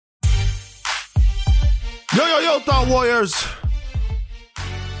Yo, Thought Warriors.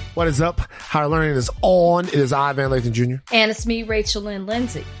 What is up? Higher Learning is on. It is I, Van Lathan Jr. And it's me, Rachel Lynn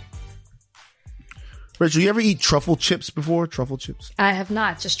Lindsay. Rachel, you ever eat truffle chips before? Truffle chips? I have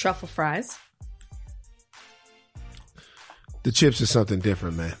not, just truffle fries. The chips is something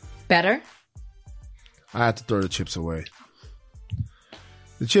different, man. Better? I had to throw the chips away.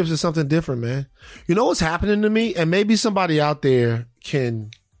 The chips is something different, man. You know what's happening to me? And maybe somebody out there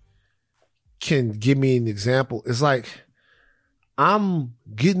can give me an example. It's like I'm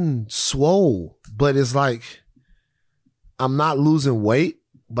getting swole, but it's like I'm not losing weight,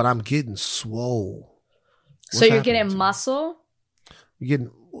 but I'm getting swole. So you're getting muscle? You're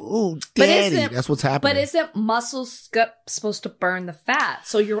getting, ooh, daddy. That's what's happening. But isn't muscle supposed to burn the fat?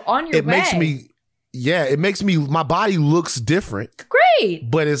 So you're on your way. It makes me, my body looks different.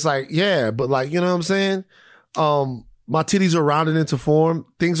 Great. But it's like, yeah, but like, you know what I'm saying? My titties are rounded into form.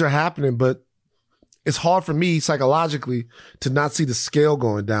 Things are happening, but it's hard for me psychologically to not see the scale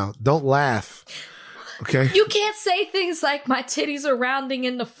going down. Don't laugh. Okay. You can't say things like my titties are rounding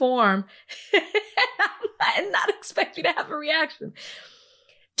into form and not expect you to have a reaction.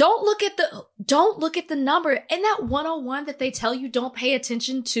 Don't look at the number. In that 101 that they tell you, don't pay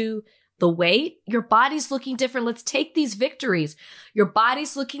attention to the weight. Your body's looking different. Let's take these victories. Your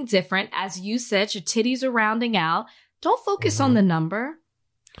body's looking different. As you said, your titties are rounding out. Don't focus on the number.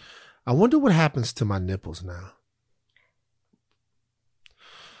 I wonder what happens to my nipples now.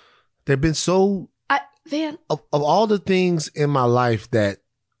 They've been so... Van, of all the things in my life that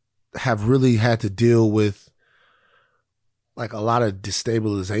have really had to deal with like a lot of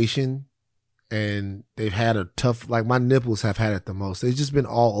destabilization, and they've had a tough, like my nipples have had it the most. They've just been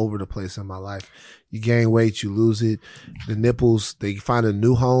all over the place in my life. You gain weight, you lose it. The nipples, they find a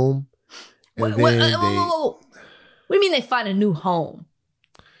new home. And what do you mean they find a new home?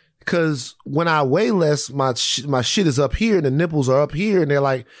 Because when I weigh less, my shit is up here and the nipples are up here, and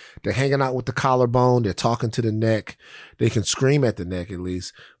they're hanging out with the collarbone. They're talking to the neck. They can scream at the neck at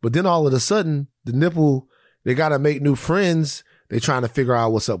least. But then all of a sudden, the nipple, they got to make new friends. They're trying to figure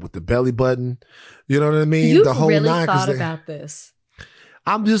out what's up with the belly button. You know what I mean? You've the whole really nine, thought about this.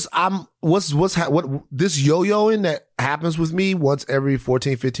 What this yo-yoing that happens with me once every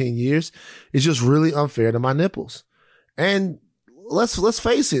 14, 15 years is just really unfair to my nipples. And let's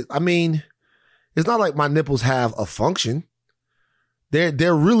face it. I mean, it's not like my nipples have a function.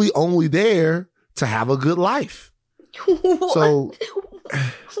 They're really only there to have a good life. What? So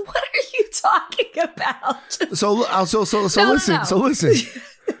what are you talking about? So listen.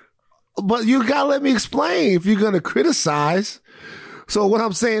 But you gotta let me explain if you're gonna criticize. So what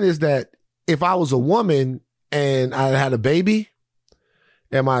I'm saying is that if I was a woman and I had a baby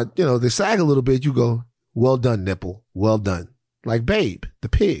and they sag a little bit, you go, well done, nipple. Well done. Like Babe, the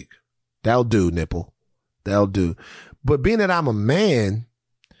pig. That'll do, nipple. That'll do. But being that I'm a man,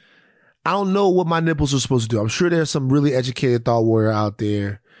 I don't know what my nipples are supposed to do. I'm sure there's some really educated thought warrior out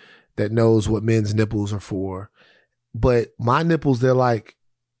there that knows what men's nipples are for. But my nipples,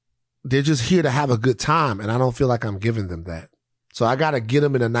 they're just here to have a good time. And I don't feel like I'm giving them that. So I got to get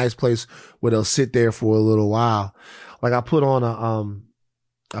them in a nice place where they'll sit there for a little while. Like I put on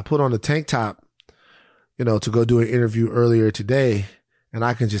a tank top, to go do an interview earlier today, and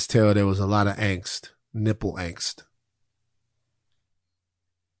I can just tell there was a lot of angst, nipple angst.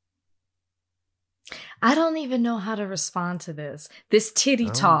 I don't even know how to respond to this. This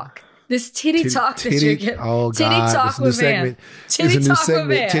titty talk. This titty talk that you're getting. Oh, God. Titty talk with Van. Titty talk with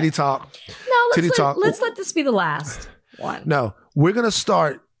Van. Titty talk. No, let's let this be the last one. No, we're going to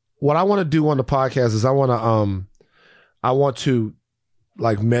start. What I want to do on the podcast is I want to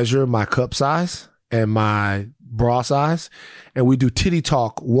measure my cup size and my bra size, and we do titty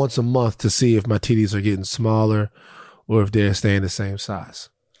talk once a month to see if my titties are getting smaller or if they're staying the same size.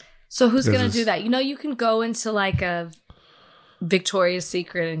 So who's going to do that? You can go into a Victoria's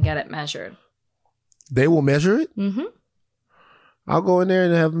Secret and get it measured. They will measure it? Mm-hmm. I'll go in there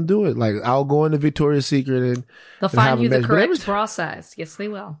and have them do it. I'll go into Victoria's Secret and they'll find you the correct bra size. Yes, they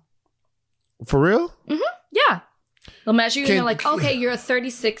will. For real? Mm-hmm. Yeah. They'll measure you and they're like, okay, you're a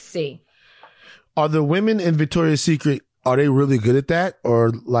 36C. Are the women in Victoria's Secret, are they really good at that?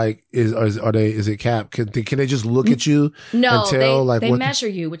 Or is it cap? Can they just look at you and tell they measure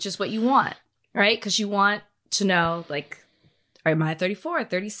you, which is what you want, right? Because you want to know, am I 34 or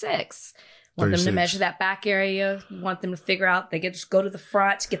 36? Want 36. Them to measure that back area. You want them to figure out, they can just go to the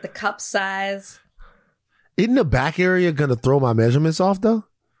front to get the cup size. Isn't the back area going to throw my measurements off though?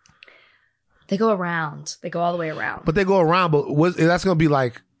 They go around. They go all the way around. But they go around, but that's going to be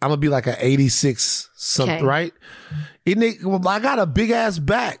I'm going to be an 86 something, okay. Right? Isn't it, I got a big ass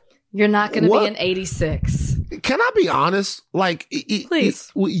back. You're not going to be an 86. Can I be honest? Like,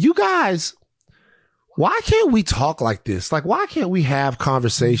 Please. You guys, why can't we talk like this? Like, why can't we have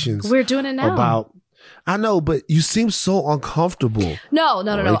conversations? We're doing it now. About, I know, but you seem so uncomfortable. No.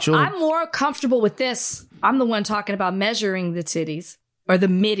 Rachel? I'm more comfortable with this. I'm the one talking about measuring the titties, or the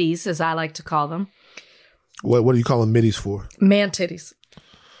middies, as I like to call them. What do you call them middies for? Man titties.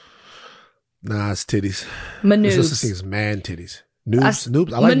 Nah, it's titties. Manoobs. There's such thing as man titties.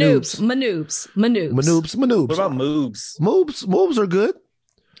 Noobs. I like noobs. Manoobs. What about moobs? Moobs are good.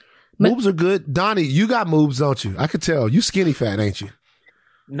 Moobs are good. Donnie, you got moobs, don't you? I could tell. You skinny fat, ain't you?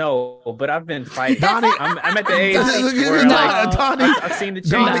 No, but I've been fighting. Donnie, I'm at the age where Donnie, I've seen the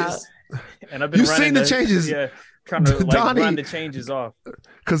changes. And I've been You've seen the changes. Yeah, trying to Donnie, run the changes off.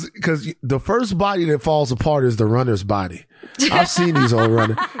 Because the first body that falls apart is the runner's body. I've seen these old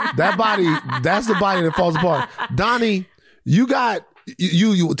runners. That body, that's the body that falls apart. Donnie, you got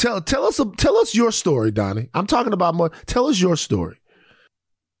you tell us your story, Donnie. I'm talking about more. Tell us your story.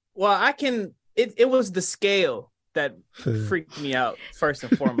 Well, I can. It was the scale that freaked me out first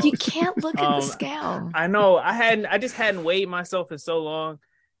and foremost. You can't look at the scale. I know. I just hadn't weighed myself in so long,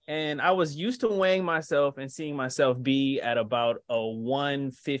 and I was used to weighing myself and seeing myself be at about a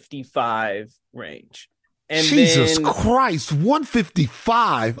 155 range. And Jesus Christ,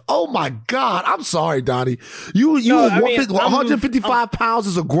 155. Oh my God. I'm sorry, Donnie. You 155 pounds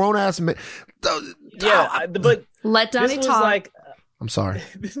as a grown ass man. Yeah, but let Donnie this talk. Was like, I'm sorry.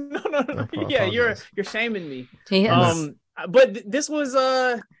 No. Yeah, you're shaming me. Yes. But this was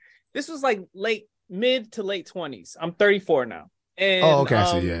like mid to late 20s. I'm 34 now. And okay.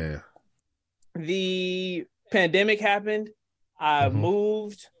 I see. Yeah. The pandemic happened. I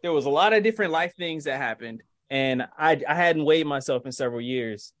moved. There was a lot of different life things that happened, and I hadn't weighed myself in several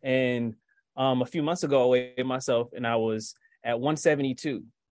years. And a few months ago, I weighed myself, and I was at 172.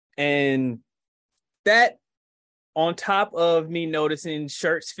 And that, on top of me noticing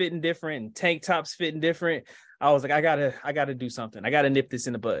shirts fitting different, and tank tops fitting different, I was like, I gotta do something. I gotta nip this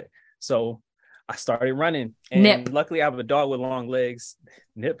in the bud. So I started running, and luckily I have a dog with long legs.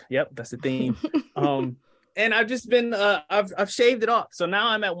 Nip, yep, that's the theme. And I've just been, I've shaved it off. So now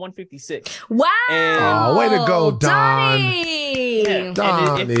I'm at 156. Wow. And, way to go, Don. Donnie. Yeah,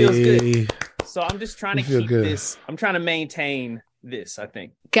 Donnie. And it feels good. So I'm just trying to keep this. I'm trying to maintain this, I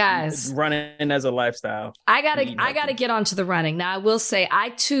think. Guys. Running as a lifestyle. I gotta get onto the running. Now I will say I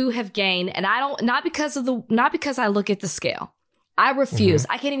too have gained, and I don't, not because I look at the scale. I refuse.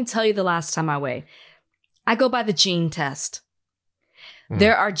 I can't even tell you the last time I weighed. I go by the jean test.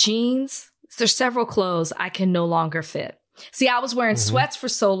 There are jeans. There's several clothes I can no longer fit. See, I was wearing sweats for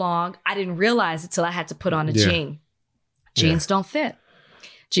so long, I didn't realize it till I had to put on a jean. Jeans don't fit.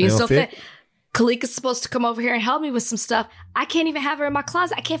 Jeans don't fit. Kalika's supposed to come over here and help me with some stuff. I can't even have her in my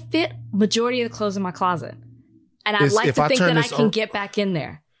closet. I can't fit majority of the clothes in my closet. And I'd like to think that I can get back in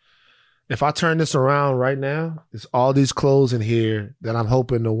there. If I turn this around right now, there's all these clothes in here that I'm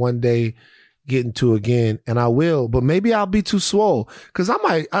hoping to one day get into again, and I will, but maybe I'll be too swole because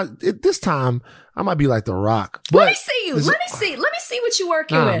this time I might be like The Rock. But let me see you. Let me see what you're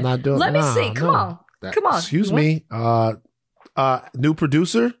working with. I'm not doing. Let me see. Come on. Excuse me. New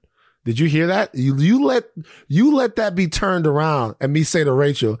producer. Did you hear that? You let that be turned around and me say to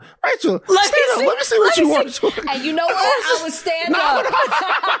Rachel, let me see what you want. And you know what? I would stand up.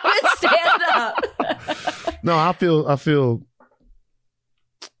 I would stand up. No,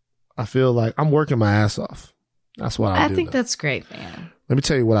 I feel like I'm working my ass off. That's what I do. I think that's great, man. Let me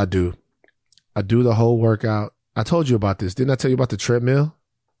tell you what I do. I do the whole workout. I told you about this. Didn't I tell you about the treadmill?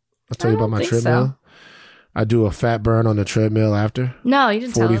 I told you about my treadmill. So. I do a fat burn on the treadmill after. No, you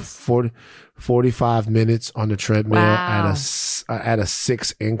didn't tell us. 45 minutes on the treadmill at a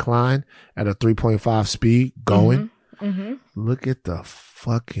 6 incline at a 3.5 speed going. Look at the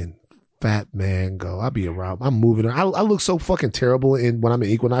fucking fat man go. I be around. I'm moving. I look so fucking terrible when I'm in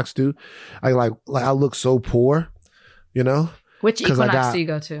Equinox too. I look so poor, you know. Which Equinox do you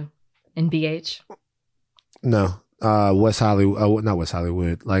go to? In BH? No, West Hollywood. Not West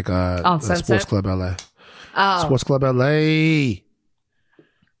Hollywood. Like Sports Club LA. Oh. Sports Club LA. You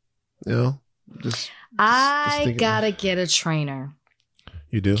know, I gotta get a trainer.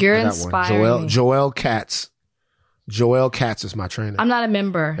 You do? You're inspiring. Joel Katz. Joel Katz is my trainer. I'm not a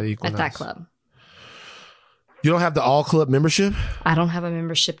member at that club. You don't have the all club membership? I don't have a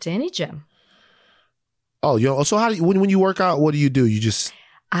membership to any gym. Oh, so how do you, when you work out, what do? You just...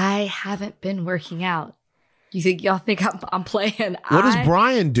 I haven't been working out. Y'all think I'm playing? What does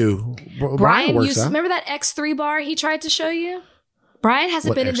Brian do? Brian works out. Remember that X3 bar he tried to show you? Brian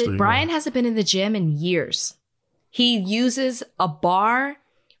hasn't been in the gym in years. He uses a bar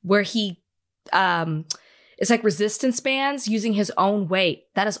where he It's like resistance bands using his own weight.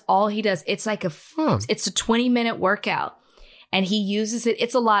 That is all he does. It's like it's a 20-minute workout and he uses it.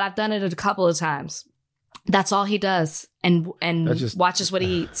 It's a lot. I've done it a couple of times. That's all he does and watches what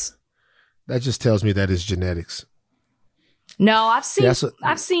he eats. That just tells me that it's genetics. No, I've seen you've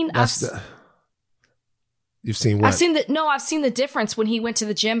seen what? I've seen the difference when he went to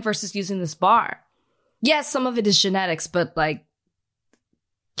the gym versus using this bar. Yes, some of it is genetics, but like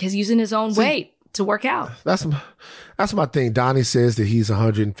he's using his own weight to work out. That's my thing. Donnie says that he's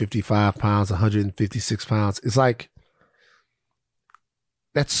 155 pounds, 156 pounds. It's like,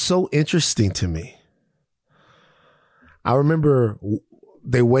 that's so interesting to me. I remember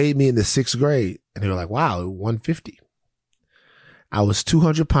they weighed me in the 6th grade and they were like, wow, 150. I was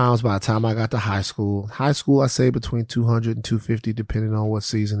 200 pounds by the time I got to high school. High school, I say between 200 and 250, depending on what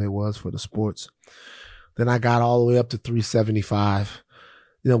season it was for the sports. Then I got all the way up to 375.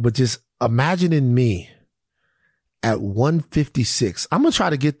 But just imagining me at 156. I'm going to try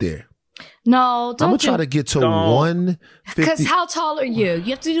to get there. No, don't. I'm going to try to get to 150. Because how tall are you?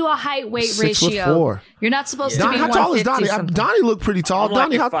 You have to do a height-weight ratio. 6'4". You're not supposed to be How tall is Donnie? something. Donnie looked pretty tall. I'm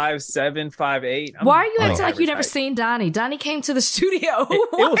Donnie, like 5'7", 5'8". Why are you acting like you never seen Donnie? Donnie came to the studio.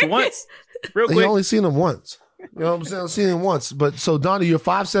 It was once. Real quick. You only seen him once. You know what I'm saying? I've seen him once. But so Donnie, you're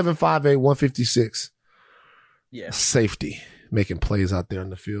 5'7", 5'8", 156. Yeah. Safety. Making plays out there in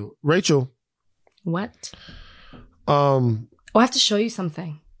the field. Rachel. What? I have to show you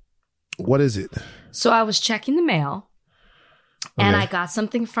something. What is it? So I was checking the mail and I got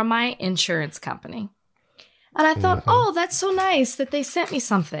something from my insurance company. And I thought, oh, that's so nice that they sent me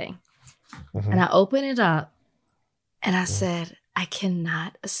something. And I opened it up and I said, I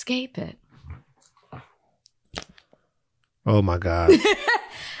cannot escape it. Oh my God.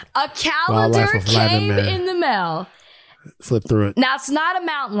 A calendar came in the mail. Flip through it. Now, it's not a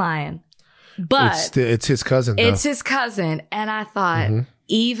mountain lion, but it's his cousin, though. It's his cousin. And I thought,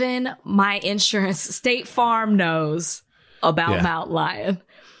 even my insurance, State Farm knows about mountain lion.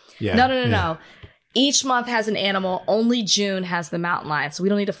 Yeah. No. Each month has an animal. Only June has the mountain lion. So we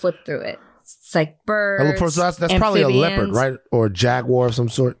don't need to flip through it. It's like birds. So that's probably a leopard, right? Or a jaguar of some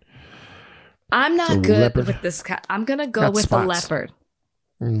sort. I'm not good with this. I'm going to go with the leopard.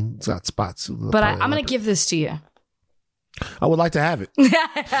 It's got spots. But I'm going to give this to you. I would like to have it.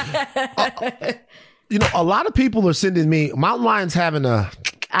 A lot of people are sending me mountain lions having a.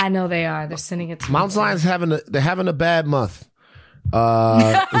 I know they are. They're sending it to me. Mountain lions they're having a bad month.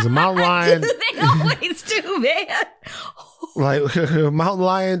 There's a mountain lion. They always do, man. Like mountain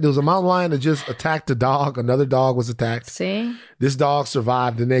lion. There was a mountain lion that just attacked a dog. Another dog was attacked. See, this dog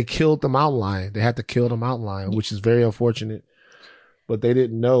survived, and they killed the mountain lion. They had to kill the mountain lion, which is very unfortunate. But they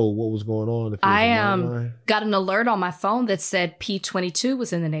didn't know what was going on. I got an alert on my phone that said P22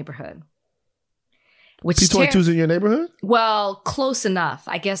 was in the neighborhood. Which P22's in your neighborhood? Well, close enough.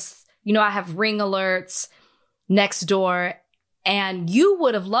 I guess, I have Ring alerts next door. And you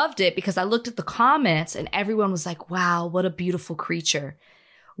would have loved it because I looked at the comments and everyone was like, wow, what a beautiful creature.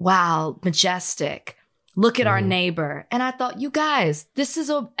 Wow, majestic. Look at our neighbor. And I thought, you guys, this is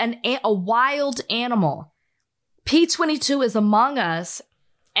a wild animal. P22 is among us,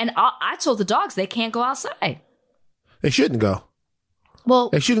 and I told the dogs they can't go outside. They shouldn't go.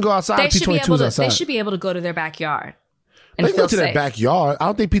 Well, they shouldn't go outside. P22's outside. They should be able to go to their backyard. And they go to their backyard. I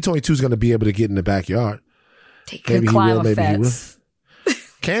don't think P22 is going to be able to get in the backyard. They could climb a fence.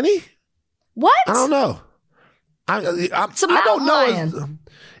 Can he? What? I don't know. I don't know. Lion.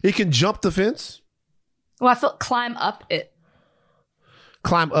 It can jump the fence. Well, I felt climb up it.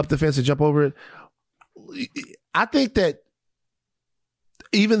 Climb up the fence and jump over it. I think that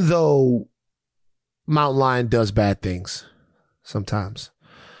even though mountain lion does bad things sometimes,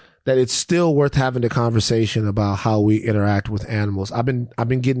 that it's still worth having the conversation about how we interact with animals. I've been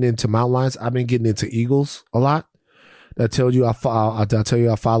getting into mountain lions. I've been getting into eagles a lot. I tell you I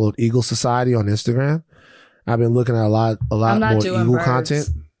followed Eagle Society on Instagram. I've been looking at a lot more eagle content.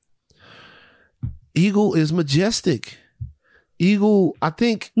 Eagle is majestic. Eagle, I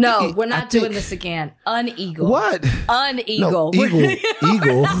think. No, we're not doing this again. Uneagle. What? Uneagle. No, eagle.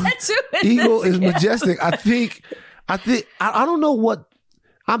 Eagle is majestic. I don't know what.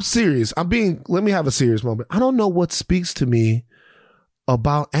 I'm serious. Let me have a serious moment. I don't know what speaks to me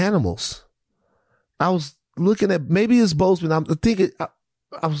about animals. I was looking at, maybe it's Bozeman. I'm thinking,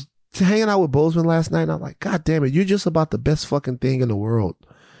 I was hanging out with Bozeman last night and I'm like, God damn it, you're just about the best fucking thing in the world.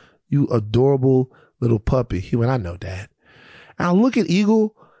 You adorable little puppy. He went, I know, Dad. And I look at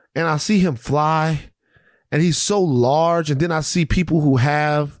Eagle and I see him fly and he's so large. And then I see people who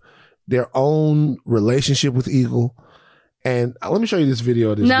have their own relationship with Eagle. And let me show you this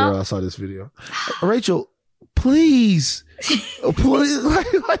video of this girl. I saw this video. Rachel, Please. Please.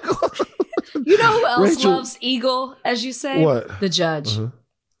 You know who else Rachel, loves eagle, as you say? What? The judge. Uh-huh.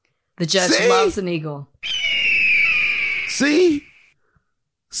 The judge See? loves an eagle. See,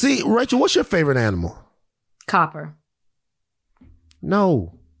 Rachel, what's your favorite animal? Copper.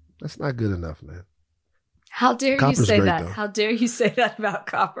 No, that's not good enough, man. How dare Copper's you say great, that? though. How dare you say that about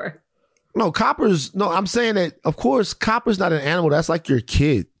copper? No, I'm saying that, of course, copper's not an animal. That's like your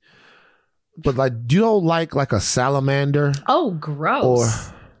kid. But like, you don't like a salamander? Oh, gross.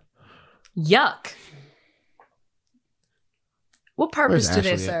 Or yuck. What purpose do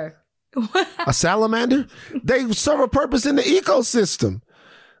they Ashley serve? a salamander? They serve a purpose in the ecosystem.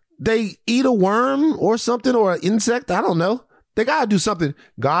 They eat a worm or something or an insect. I don't know. They got to do something.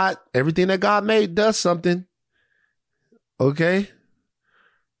 Everything that God made does something. Okay?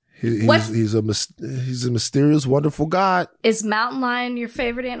 He's a mysterious, wonderful God. Is mountain lion your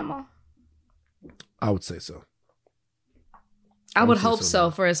favorite animal? I would say so. I would hope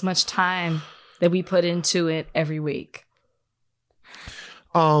so for as much time that we put into it every week.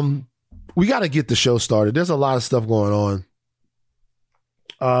 We got to get the show started. There's a lot of stuff going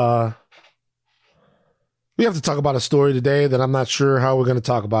on. We have to talk about a story today that I'm not sure how we're going to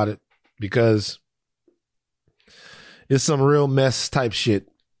talk about it because it's some real mess type shit.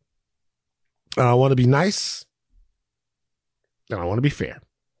 And I want to be nice and I want to be fair.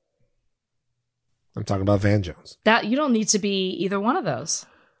 I'm talking about Van Jones. That you don't need to be either one of those.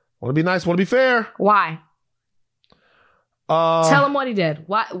 Want to be nice, want to be fair. Why? Tell him what he did.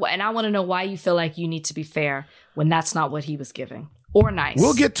 Why? And I want to know why you feel like you need to be fair when that's not what he was giving or nice.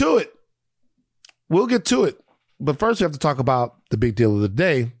 We'll get to it. But first we have to talk about the big deal of the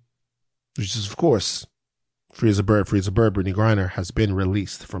day, which is, of course, free as a bird. Brittany Griner has been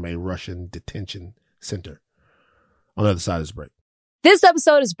released from a Russian detention center. On the other side of this break. This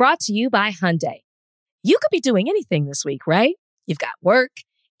episode is brought to you by Hyundai. You could be doing anything this week, right? You've got work,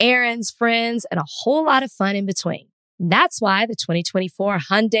 errands, friends, and a whole lot of fun in between. That's why the 2024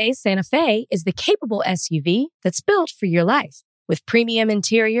 Hyundai Santa Fe is the capable SUV that's built for your life. With premium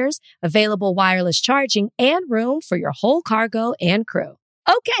interiors, available wireless charging, and room for your whole cargo and crew.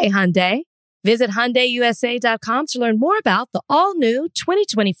 Okay, Hyundai. Visit HyundaiUSA.com to learn more about the all-new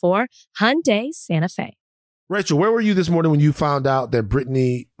 2024 Hyundai Santa Fe. Rachel, where were you this morning when you found out that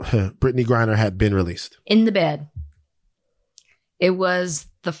Brittany Griner had been released? In the bed. It was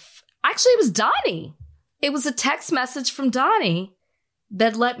actually, it was Donnie. It was a text message from Donnie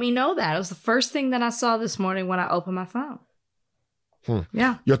that let me know that. It was the first thing that I saw this morning when I opened my phone.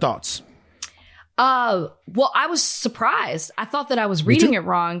 Yeah. Your thoughts? Well, I was surprised. I thought that I was reading it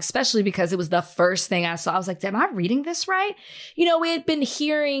wrong, especially because it was the first thing I saw. I was like, am I reading this right? You know, we had been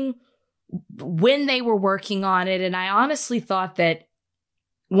hearing when they were working on it, and I honestly thought that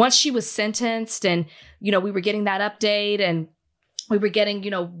once she was sentenced and, you know, we were getting that update and we were getting,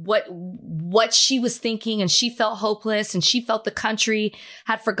 you know, what she was thinking, and she felt hopeless and she felt the country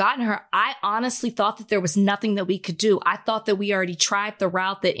had forgotten her. I honestly thought that there was nothing that we could do. I thought that we already tried the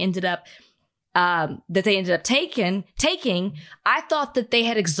route that they ended up taking. I thought that they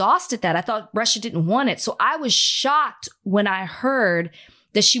had exhausted that. I thought Russia didn't want it. So I was shocked when I heard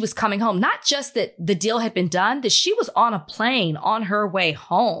that she was coming home. Not just that the deal had been done, that she was on a plane on her way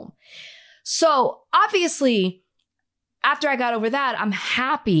home. So obviously, after I got over that, I'm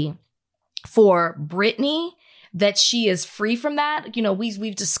happy for Brittany that she is free from that. You know,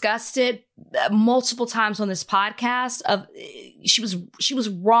 we've discussed it multiple times on this podcast of she was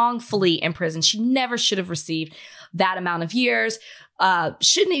wrongfully imprisoned. She never should have received that amount of years.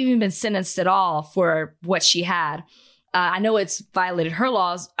 Shouldn't have even been sentenced at all for what she had. I know it's violated her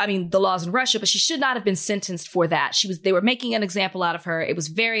laws. I mean, the laws in Russia, but she should not have been sentenced for that. They were making an example out of her. It was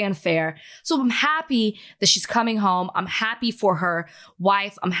very unfair. So I'm happy that she's coming home. I'm happy for her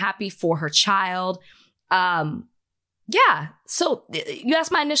wife. I'm happy for her child. Yeah. So you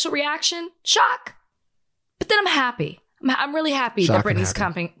asked my initial reaction, shock, but then I'm happy. I'm really happy that Brittany's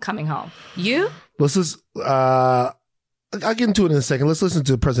coming home. You? Let's just, I'll get into it in a second. Let's listen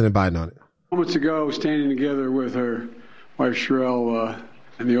to President Biden on it. Moments ago, standing together with her wife Sherelle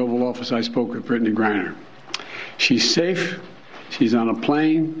in the Oval Office, I spoke with Brittany Griner. She's safe. She's on a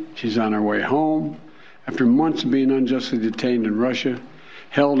plane. She's on her way home. After months of being unjustly detained in Russia,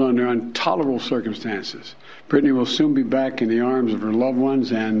 held under intolerable circumstances, Brittany will soon be back in the arms of her loved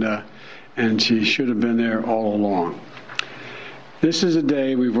ones, and she should have been there all along. This is a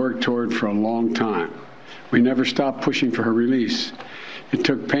day we've worked toward for a long time. We never stopped pushing for her release. It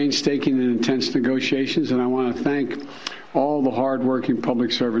took painstaking and intense negotiations, and I want to thank all the hardworking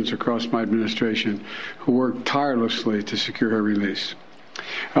public servants across my administration who worked tirelessly to secure her release.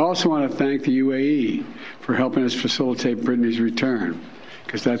 I also want to thank the UAE for helping us facilitate Britney's return,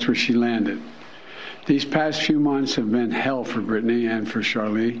 because that's where she landed. These past few months have been hell for Britney and for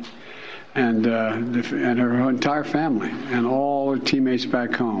Charlie and her entire family and all her teammates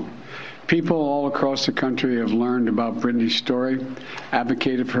back home. People all across the country have learned about Britney's story,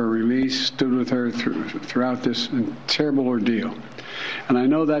 advocated for her release, stood with her throughout this terrible ordeal. And I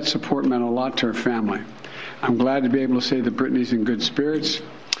know that support meant a lot to her family. I'm glad to be able to say that Britney's in good spirits.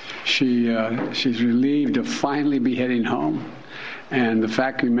 She's relieved to finally be heading home. And the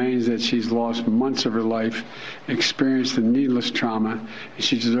fact remains that she's lost months of her life, experienced a needless trauma, and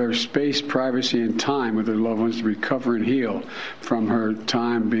she deserves space, privacy, and time with her loved ones to recover and heal from her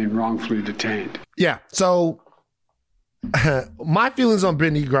time being wrongfully detained. Yeah. So my feelings on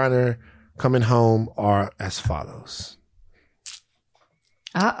Brittany Griner coming home are as follows.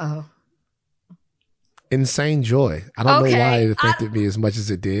 Uh-oh. Insane joy. I don't know why it affected me as much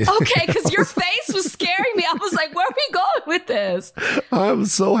as it did. Okay, because your face was scaring me. I was like, where are we going with this? I'm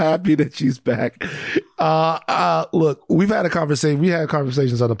so happy that she's back. Look, we had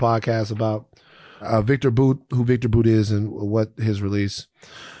conversations on the podcast about Victor Boot, who Victor Boot is and what his release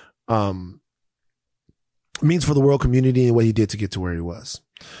means for the world community and what he did to get to where he was,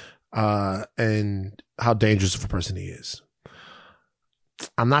 and how dangerous of a person he is.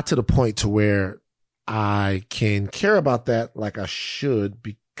 I'm not to the point to where I can care about that like I should,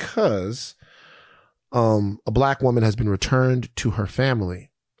 because a black woman has been returned to her family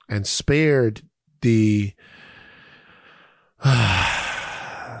and spared the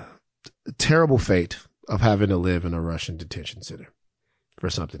terrible fate of having to live in a Russian detention center for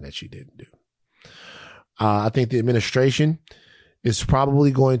something that she didn't do. I think the administration is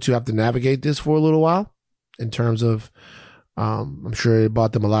probably going to have to navigate this for a little while in terms of, I'm sure it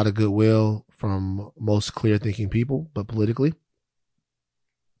brought them a lot of goodwill from most clear-thinking people, but politically,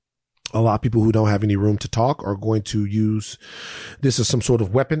 a lot of people who don't have any room to talk are going to use this as some sort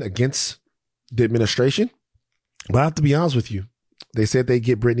of weapon against the administration. But I have to be honest with you. They said they'd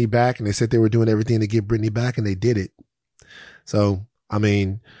get Britney back, and they said they were doing everything to get Britney back, and they did it. So, I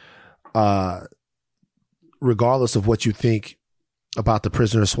mean, regardless of what you think about the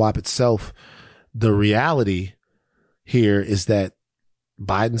prisoner swap itself, the reality here is that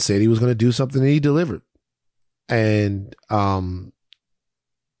Biden said he was going to do something and he delivered. And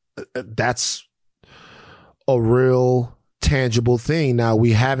that's a real tangible thing. Now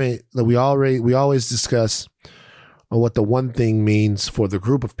we always discuss what the one thing means for the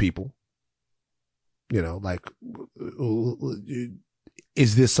group of people. You know, like,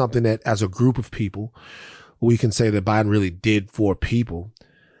 is this something that as a group of people we can say that Biden really did for people?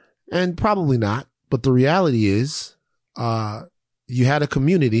 And probably not. But the reality is, you had a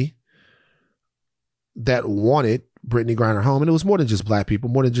community that wanted Brittany Griner home, and it was more than just black people,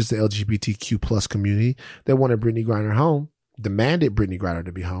 more than just the LGBTQ plus community that wanted Brittany Griner home, demanded Brittany Griner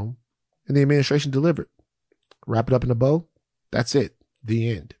to be home, and the administration delivered. Wrap it up in a bow. That's it. The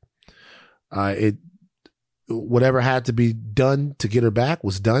end. Whatever had to be done to get her back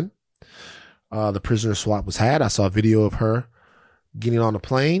was done. The prisoner swap was had. I saw a video of her getting on a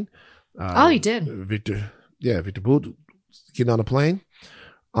plane. You did. Victor Boot getting on a plane.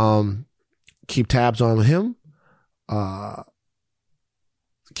 Keep tabs on him.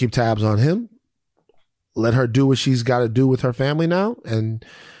 Let her do what she's got to do with her family now, and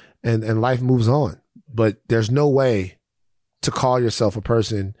life moves on. But there's no way to call yourself a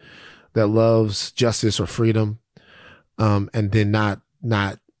person that loves justice or freedom, and then not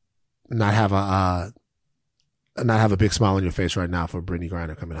have a big smile on your face right now for Brittany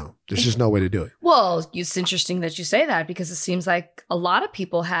Griner coming home. There's just no way to do it. Well, it's interesting that you say that, because it seems like a lot of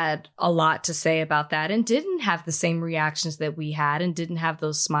people had a lot to say about that and didn't have the same reactions that we had and didn't have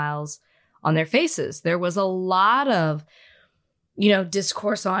those smiles on their faces. There was a lot of,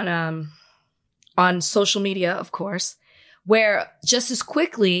 discourse on social media, of course, where just as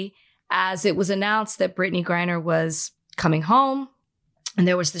quickly as it was announced that Brittany Griner was coming home and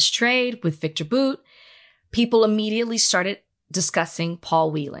there was this trade with Victor Boot, people immediately started discussing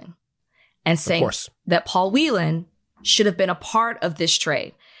Paul Whelan and saying that Paul Whelan should have been a part of this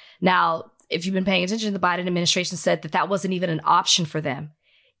trade. Now, if you've been paying attention, the Biden administration said that wasn't even an option for them.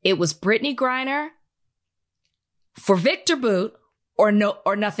 It was Brittany Griner for Victor Boot or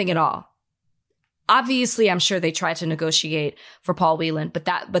nothing at all. Obviously, I'm sure they tried to negotiate for Paul Whelan, but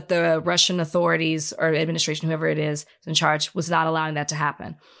the Russian authorities or administration, whoever it is in charge, was not allowing that to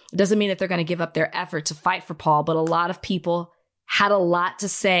happen. It doesn't mean that they're going to give up their effort to fight for Paul, but a lot of people had a lot to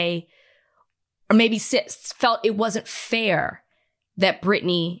say, or maybe felt it wasn't fair that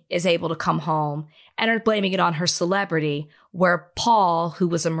Brittany is able to come home, and are blaming it on her celebrity, where Paul, who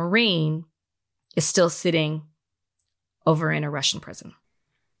was a Marine, is still sitting over in a Russian prison.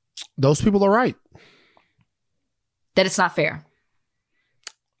 Those people are right. That it's not fair.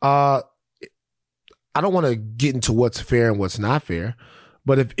 I don't want to get into what's fair and what's not fair,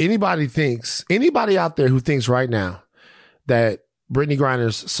 but if anybody out there who thinks right now that Brittany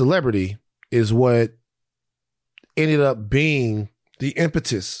Griner's celebrity is what ended up being the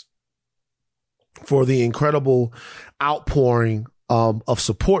impetus for the incredible outpouring of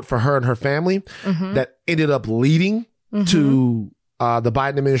support for her and her family that ended up leading to the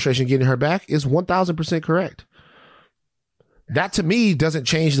Biden administration getting her back, is 1,000% correct. That to me doesn't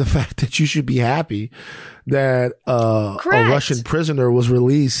change the fact that you should be happy that a Russian prisoner was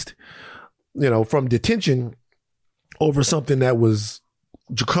released, from detention over something that was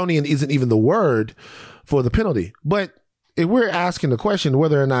draconian isn't even the word for the penalty. But if we're asking the question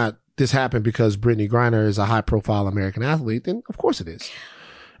whether or not this happened because Brittany Griner is a high profile American athlete, then of course it is.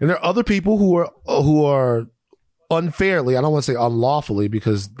 And there are other people who are unfairly, I don't want to say unlawfully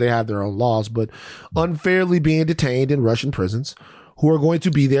because they have their own laws, but unfairly being detained in Russian prisons who are going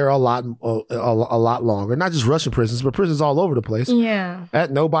to be there a lot longer. Not just Russian prisons, but prisons all over the place. Yeah.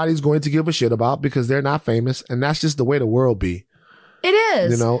 That nobody's going to give a shit about because they're not famous. And that's just the way the world be. It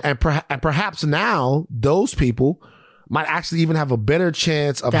is. And perhaps now those people might actually even have a better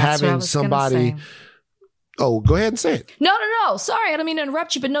chance of having somebody. Oh, go ahead and say it. No. Sorry, I don't mean to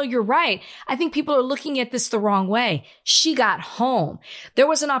interrupt you, but no, you're right. I think people are looking at this the wrong way. She got home. There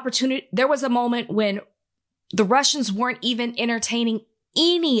was an opportunity. There was a moment when the Russians weren't even entertaining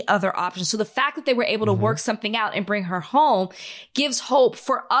any other options. So the fact that they were able to work something out and bring her home gives hope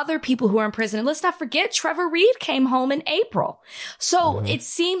for other people who are in prison. And let's not forget, Trevor Reed came home in April. So it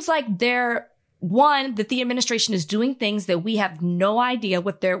seems like that the administration is doing things that we have no idea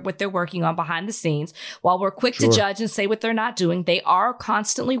what they're working on behind the scenes. While we're quick to judge and say what they're not doing, they are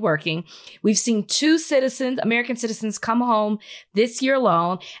constantly working. We've seen 2 American citizens come home this year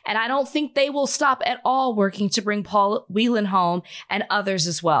alone, and I don't think they will stop at all working to bring Paul Whelan home and others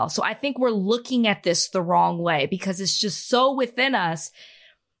as well. So I think we're looking at this the wrong way because it's just so within us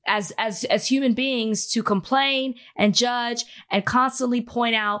as human beings to complain and judge and constantly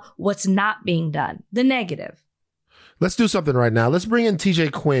point out what's not being done, the negative. Let's do something right now. Let's bring in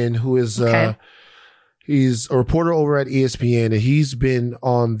TJ Quinn, who is he's a reporter over at ESPN, and he's been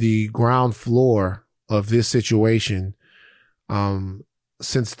on the ground floor of this situation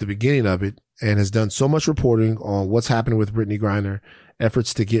since the beginning of it, and has done so much reporting on what's happening with Brittany Griner,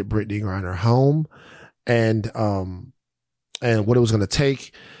 efforts to get Brittany Griner home, and what it was going to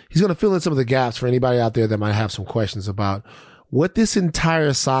take. He's going to fill in some of the gaps for anybody out there that might have some questions about what this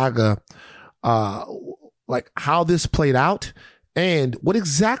entire saga, like how this played out and what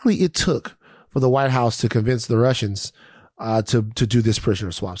exactly it took for the White House to convince the Russians to do this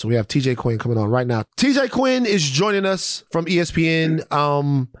prisoner swap. So we have TJ Quinn coming on right now. TJ Quinn is joining us from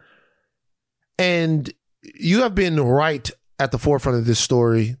ESPN. And you have been right at the forefront of this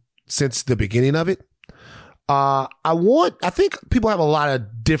story since the beginning of it. I think people have a lot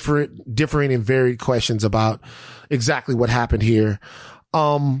of differing and varied questions about exactly what happened here.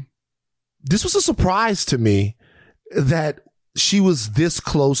 This was a surprise to me that she was this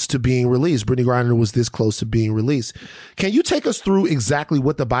close to being released. Brittany Griner was this close to being released. Can you take us through exactly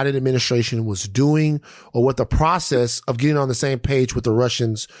what the Biden administration was doing or what the process of getting on the same page with the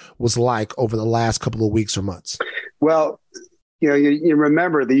Russians was like over the last couple of weeks or months? Well, you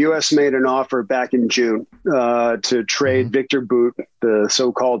remember the U.S. made an offer back in June to trade Victor Bout, the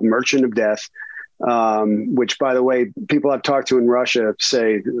so-called merchant of death, which, by the way, people I've talked to in Russia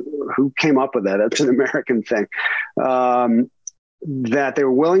say, who came up with that? That's an American thing. That they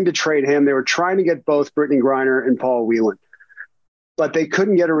were willing to trade him. They were trying to get both Brittany Griner and Paul Whelan, but they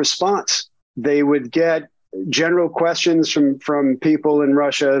couldn't get a response. They would get general questions from people in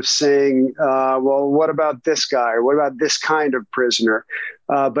Russia saying, well, what about this guy? Or what about this kind of prisoner?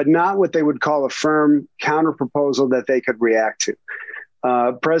 But not what they would call a firm counterproposal that they could react to.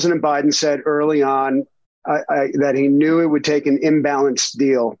 President Biden said early on that he knew it would take an imbalanced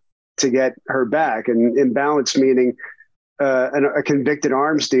deal to get her back. And imbalanced meaning a convicted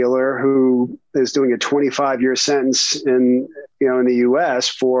arms dealer who is doing a 25-year sentence in the U.S.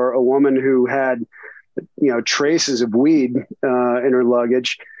 for a woman who had traces of weed in her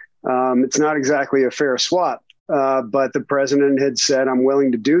luggage. It's not exactly a fair swap, but the president had said, I'm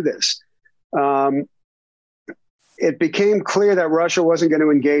willing to do this. It became clear that Russia wasn't going to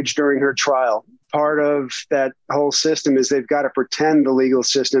engage during her trial. Part of that whole system is they've got to pretend the legal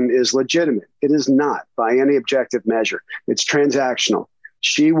system is legitimate. It is not by any objective measure. It's transactional.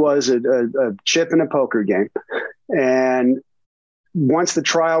 She was a chip in a poker game. And once the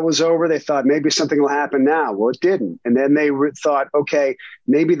trial was over, they thought maybe something will happen now. Well, it didn't. And then they thought, okay,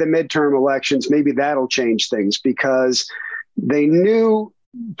 maybe the midterm elections, maybe that'll change things, because they knew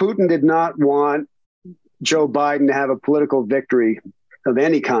Putin did not want Joe Biden to have a political victory of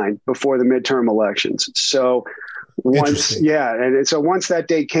any kind before the midterm elections. So once that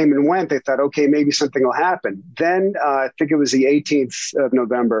date came and went, they thought, okay, maybe something will happen. Then I think it was the 18th of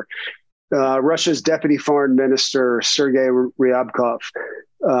November, Russia's deputy foreign minister, Sergei Ryabkov,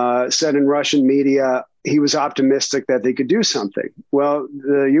 said in Russian media he was optimistic that they could do something. Well,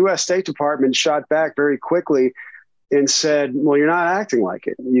 the U.S. State Department shot back very quickly and said, well, you're not acting like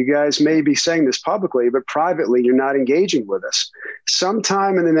it. You guys may be saying this publicly, but privately, you're not engaging with us.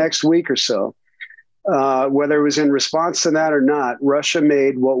 Sometime in the next week or so, whether it was in response to that or not, Russia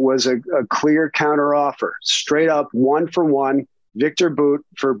made what was a clear counteroffer, straight up 1-for-1, Victor Bout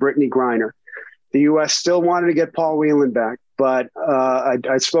for Brittany Griner. The U.S. still wanted to get Paul Whelan back, but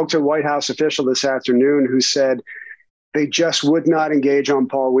I spoke to a White House official this afternoon who said they just would not engage on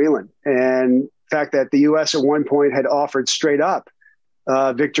Paul Whelan. And the fact that the U.S. at one point had offered straight up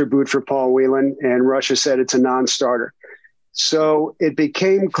Victor Bout for Paul Whelan, and Russia said it's a non-starter. So it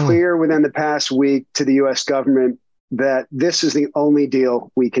became clear within the past week to the U.S. government that this is the only deal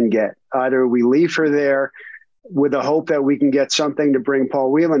we can get. Either we leave her there with the hope that we can get something to bring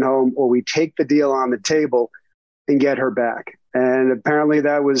Paul Whelan home, or we take the deal on the table and get her back. And apparently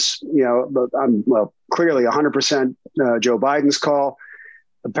that was, clearly 100% Joe Biden's call.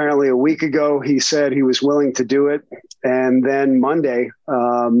 Apparently a week ago, he said he was willing to do it. And then Monday,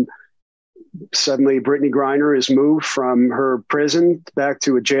 suddenly Brittany Griner is moved from her prison back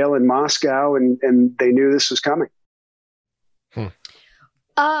to a jail in Moscow, and they knew this was coming.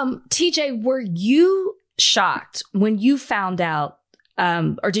 TJ, were you shocked when you found out,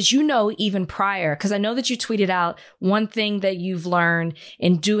 or did you know even prior? Because I know that you tweeted out one thing that you've learned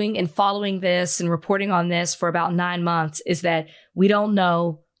in doing and following this and reporting on this for about 9 months is that we don't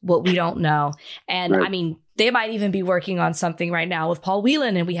know what we don't know. And right. I mean, they might even be working on something right now with Paul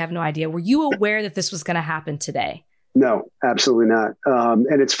Whelan, and we have no idea. Were you aware that this was going to happen today? No, absolutely not.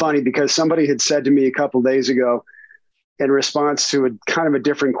 And it's funny because somebody had said to me a couple of days ago, in response to a kind of a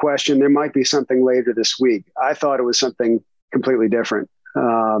different question, there might be something later this week. I thought it was something completely different,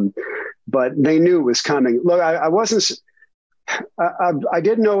 but they knew it was coming. Look, I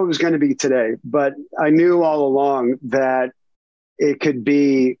didn't know it was going to be today, but I knew all along that it could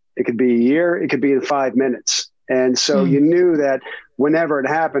be a year, it could be in 5 minutes. And so you knew that whenever it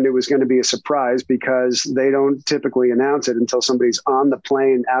happened, it was going to be a surprise because they don't typically announce it until somebody's on the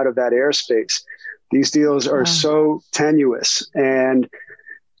plane out of that airspace. These deals are so tenuous. And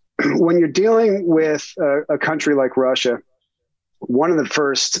when you're dealing with a country like Russia, one of the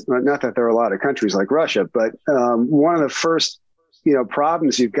first, not that there are a lot of countries like Russia, but one of the first,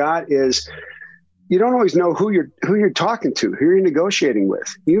 problems you've got is you don't always know who you're talking to, who you're negotiating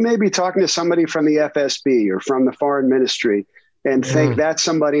with. You may be talking to somebody from the FSB or from the foreign ministry and think that's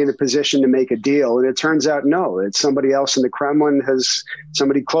somebody in a position to make a deal. And it turns out, no, it's somebody else in the Kremlin, has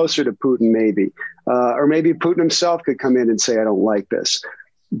somebody closer to Putin, maybe. Or maybe Putin himself could come in and say, I don't like this.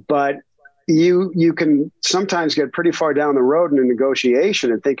 But you can sometimes get pretty far down the road in a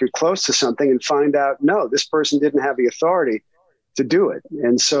negotiation and think you're close to something and find out, no, this person didn't have the authority to do it.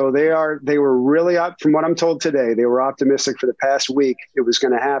 And so they were really up, from what I'm told today, they were optimistic for the past week it was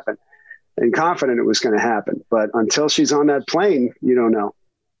going to happen and confident it was going to happen. But until she's on that plane, you don't know.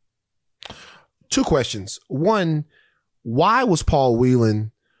 2 questions. One, why was Paul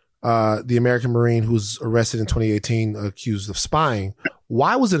Whelan, the American Marine who was arrested in 2018, accused of spying,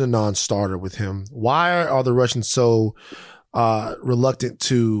 why was it a non-starter with him? Why are the Russians so reluctant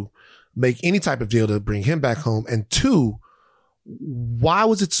to make any type of deal to bring him back home? And 2, why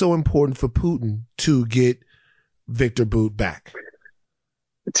was it so important for Putin to get Victor Bout back?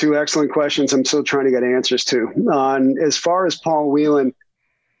 2 excellent questions I'm still trying to get answers to. As far as Paul Whelan,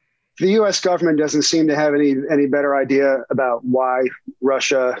 the U.S. government doesn't seem to have any better idea about why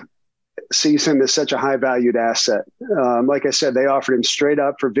Russia sees him as such a high-valued asset. Like I said, they offered him straight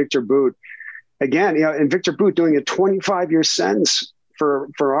up for Victor Bout. Again, and Victor Bout doing a 25-year sentence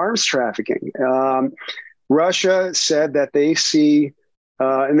for arms trafficking. Russia said that they see,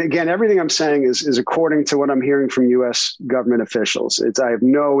 and again, everything I'm saying is according to what I'm hearing from U.S. government officials. I have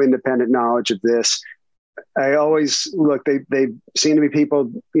no independent knowledge of this. I always look, they seem to be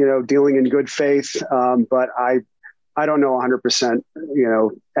people, dealing in good faith. But I don't know 100%,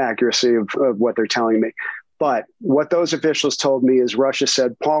 accuracy of what they're telling me. But what those officials told me is Russia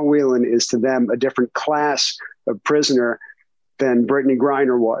said Paul Whelan is to them a different class of prisoner than Brittany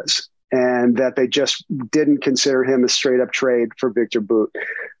Griner was. and that they just didn't consider him a straight up trade for Victor Bout.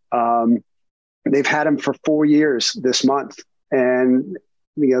 They've had him for 4 years this month, and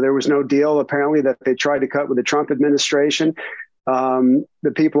there was no deal apparently that they tried to cut with the Trump administration.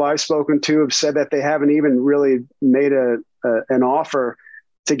 The people I've spoken to have said that they haven't even really made an offer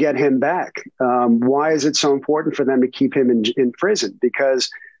to get him back. Why is it so important for them to keep him in prison? Because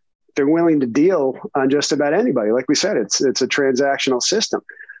they're willing to deal on just about anybody. Like we said, it's a transactional system.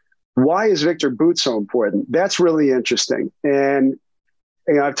 Why is Victor Bout so important? That's really interesting. And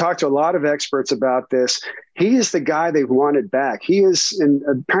I've talked to a lot of experts about this. He is the guy they've wanted back. He is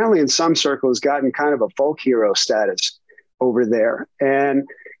apparently in some circles gotten kind of a folk hero status over there. And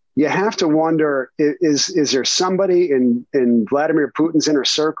you have to wonder, is there somebody in Vladimir Putin's inner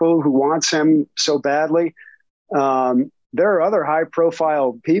circle who wants him so badly? There are other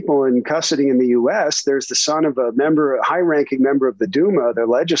high-profile people in custody in the U.S. There's the son of a high-ranking member of the Duma, the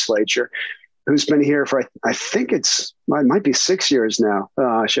legislature, who's been here for, I think it might be 6 years now.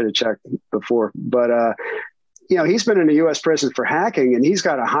 I should have checked before. But, he's been in a U.S. prison for hacking, and he's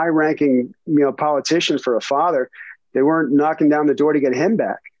got a high-ranking, politician for a father. They weren't knocking down the door to get him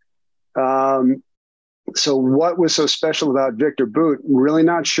back. So what was so special about Victor Bout? Really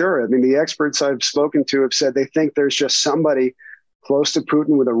not sure. I mean, the experts I've spoken to have said they think there's just somebody close to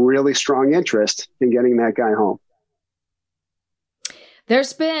Putin with a really strong interest in getting that guy home.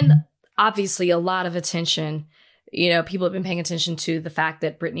 There's been obviously a lot of attention. People have been paying attention to the fact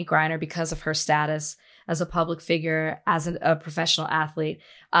that Brittney Griner, because of her status as a public figure, as a professional athlete,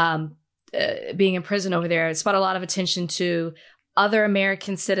 being in prison over there, it's brought a lot of attention to other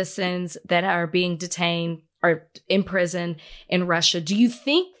American citizens that are being detained or in prison in Russia. Do you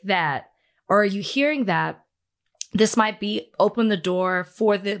think that, or are you hearing that this might be open the door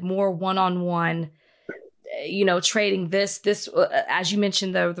for the more one-on-one, trading this, as you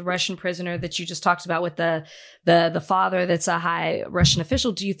mentioned, the Russian prisoner that you just talked about with the father that's a high Russian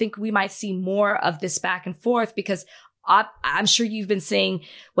official? Do you think we might see more of this back and forth? Because I'm sure you've been seeing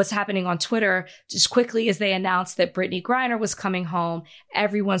what's happening on Twitter. Just quickly as they announced that Brittney Griner was coming home,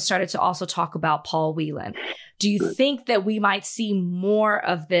 everyone started to also talk about Paul Whelan. Do you think that we might see more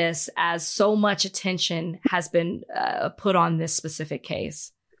of this as so much attention has been put on this specific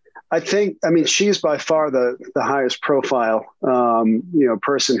case? She's by far the highest profile,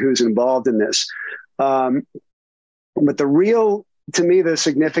 person who's involved in this. But to me, the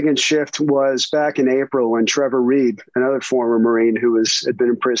significant shift was back in April when Trevor Reed, another former Marine who had been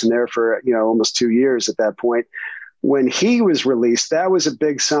in prison there for almost 2 years at that point, when he was released. That was a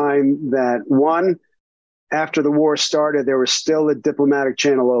big sign that, one, after the war started, there was still a diplomatic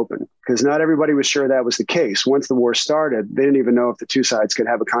channel open, because not everybody was sure that was the case. Once the war started, they didn't even know if the two sides could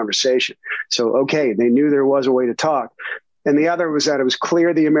have a conversation. So, okay, they knew there was a way to talk. And the other was that it was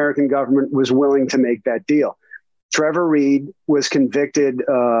clear the American government was willing to make that deal. Trevor Reed was convicted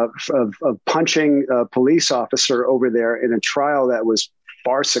of punching a police officer over there in a trial that was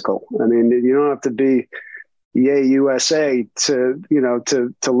farcical. I mean, you don't have to be Yay USA to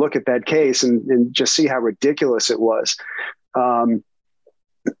look at that case and just see how ridiculous it was. When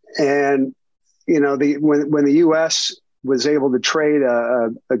the U.S. was able to trade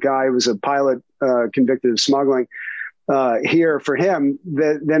a guy who was a pilot convicted of smuggling here for him,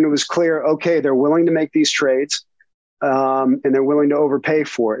 then it was clear, okay, they're willing to make these trades. And they're willing to overpay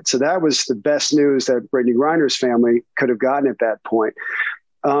for it. So that was the best news that Brittney Griner's family could have gotten at that point.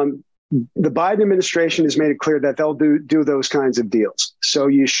 The Biden administration has made it clear that they'll do those kinds of deals. So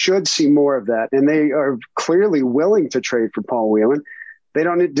you should see more of that. And they are clearly willing to trade for Paul Whelan. They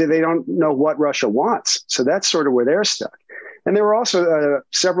don't know what Russia wants. So that's sort of where they're stuck. And there were also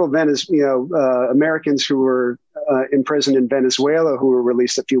several Americans who were in prison in Venezuela who were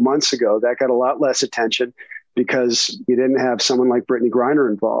released a few months ago. That got a lot less attention because you didn't have someone like Brittney Griner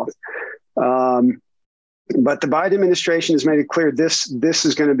involved. But the Biden administration has made it clear this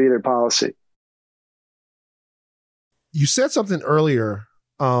is going to be their policy. You said something earlier,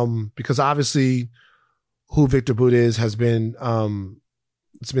 because obviously who Victor Bout is has been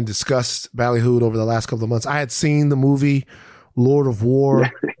it's been discussed, ballyhooed over the last couple of months. I had seen the movie Lord of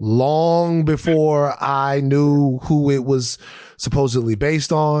War long before I knew who it was supposedly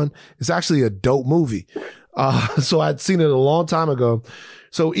based on. It's actually a dope movie. So I'd seen it a long time ago.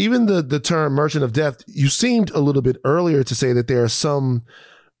 So even the term Merchant of Death, you seemed a little bit earlier to say that there are some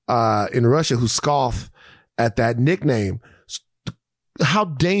in Russia who scoff at that nickname. How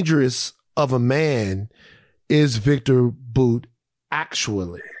dangerous of a man is Victor Bout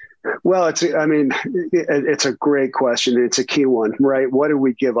actually? Well, it's a great question. It's a key one, right? What did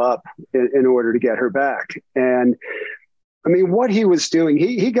we give up in order to get her back? And I mean, what he was doing,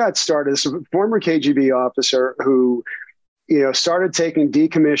 he got started as a former KGB officer who, started taking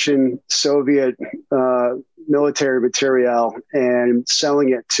decommissioned Soviet military material and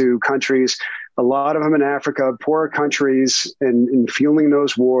selling it to countries, a lot of them in Africa, poorer countries, and fueling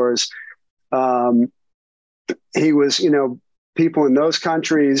those wars. He was, people in those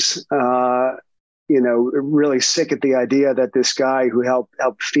countries, really sick at the idea that this guy who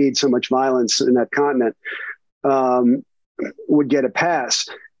helped feed so much violence in that continent would get a pass.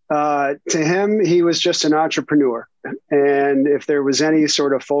 To him, he was just an entrepreneur. And if there was any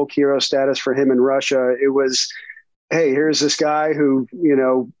sort of folk hero status for him in Russia, it was, hey, here's this guy who,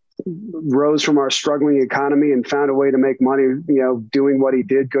 rose from our struggling economy and found a way to make money, doing what he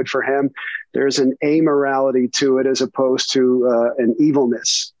did. Good for him. There's an amorality to it as opposed to an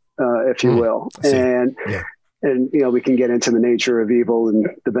evilness, if you will. And we can get into the nature of evil and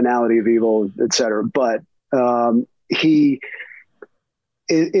the banality of evil, et cetera. But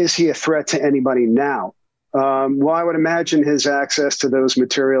is he a threat to anybody now? Well, I would imagine his access to those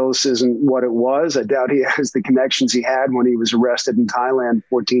materials isn't what it was. I doubt he has the connections he had when he was arrested in Thailand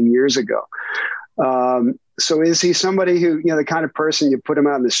 14 years ago. So is he somebody who, the kind of person you put him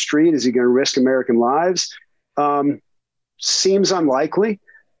out in the street, is he going to risk American lives? Seems unlikely,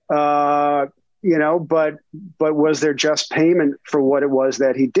 but was there just payment for what it was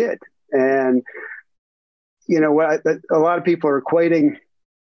that he did? And, a lot of people are equating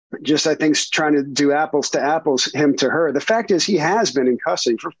just, I think, trying to do apples to apples, him to her. The fact is he has been in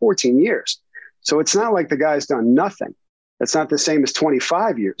custody for 14 years. So it's not like the guy's done nothing. It's not the same as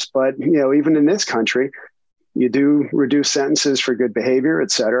 25 years. But, even in this country, you do reduce sentences for good behavior, et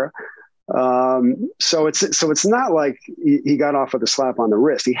cetera. So it's not like he got off with a slap on the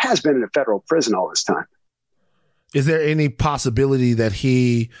wrist. He has been in a federal prison all this time. Is there any possibility that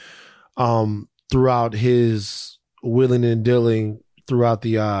he, throughout his wheeling and dealing throughout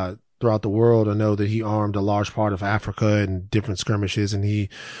the world, I know that he armed a large part of Africa in different skirmishes, and he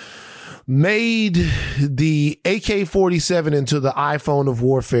made the AK-47 into the iPhone of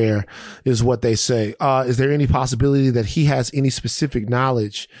warfare, is what they say. Is there any possibility that he has any specific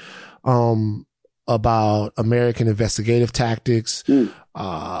knowledge about American investigative tactics? Does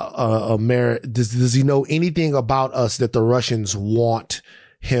he know anything about us that the Russians want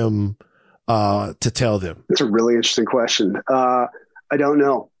him to tell them? That's a really interesting question. I don't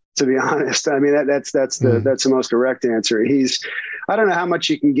know, to be honest. I mean, that's the most direct answer. I don't know how much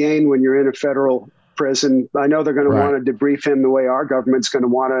you can gain when you're in a federal prison. I know they're going to want to debrief him the way our government's going to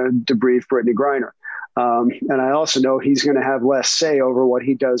want to debrief Brittany Griner. And I also know he's going to have less say over what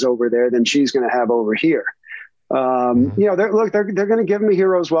he does over there than she's going to have over here. They're going to give him a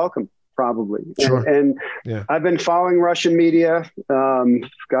hero's welcome, probably. Sure. And I've been following Russian media.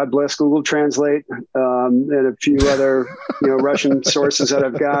 God bless Google Translate, and a few other, Russian sources that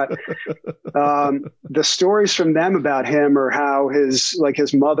I've got. The stories from them about him are how his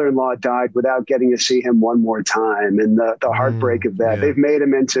mother-in-law died without getting to see him one more time, and the heartbreak of that. They've made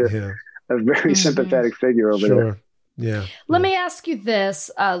him into a very sympathetic figure over there. Yeah. Let me ask you this,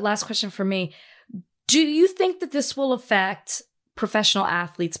 last question for me. Do you think that this will affect professional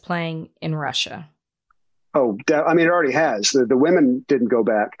athletes playing in Russia? Oh, I mean, it already has. The women didn't go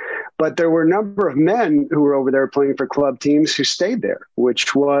back, but there were a number of men who were over there playing for club teams who stayed there,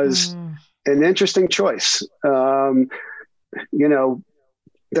 which was an interesting choice. They're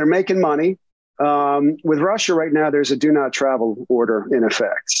making money. With Russia right now, there's a do not travel order in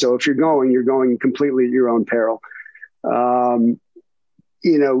effect. So if you're going completely at your own peril. I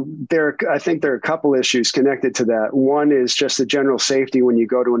think there are a couple issues connected to that. One is just the general safety when you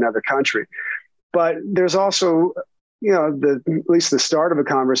go to another country. But there's also, at least the start of a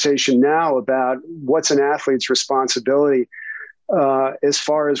conversation now about what's an athlete's responsibility as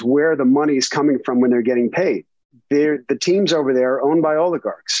far as where the money is coming from when they're getting paid. The teams over there are owned by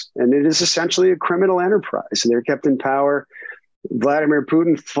oligarchs, and it is essentially a criminal enterprise. They're kept in power. Vladimir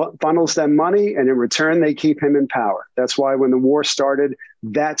Putin funnels them money, and in return, they keep him in power. That's why when the war started,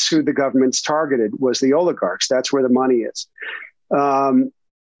 that's who the government's targeted, was the oligarchs. That's where the money is.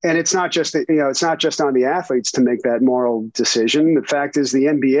 And it's not just on the athletes to make that moral decision. The fact is, the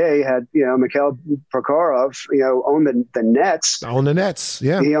NBA had, Mikhail Prokhorov, owned the Nets. Owned the Nets,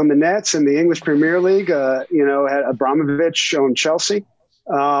 yeah. He owned the Nets, and the English Premier League, had Abramovich owned Chelsea.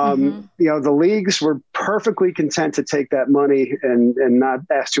 The leagues were perfectly content to take that money and not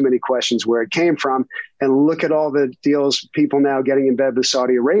ask too many questions where it came from. And look at all the deals people now getting in bed with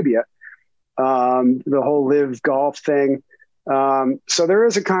Saudi Arabia, the whole live golf thing. So there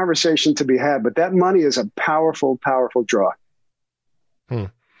is a conversation to be had, but that money is a powerful, powerful draw.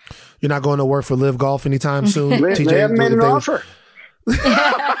 You're not going to work for Live Golf anytime soon? TJ, they haven't made an offer.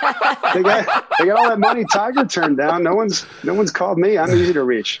 they got all that money Tiger turned down. No one's called me. I'm easy to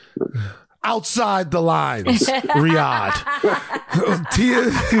reach. Outside the lines, Riyadh.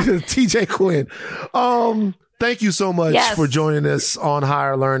 TJ Quinn. Thank you so much for joining us on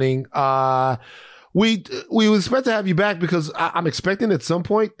Higher Learning. We would expect to have you back because I'm expecting at some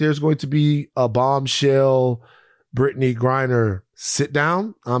point there's going to be a bombshell Brittany Griner sit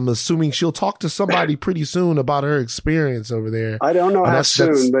down. I'm assuming she'll talk to somebody pretty soon about her experience over there. I don't know how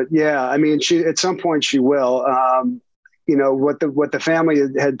soon, but yeah, I mean, she at some point she will. You know, what the family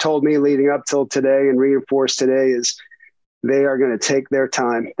had told me leading up till today and reinforced today is they are going to take their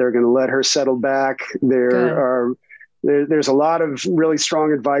time. They're going to let her settle back. There's a lot of really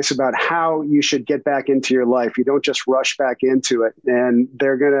strong advice about how you should get back into your life. You don't just rush back into it. And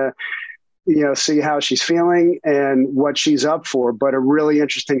they're going to, you know, see how she's feeling and what she's up for. But a really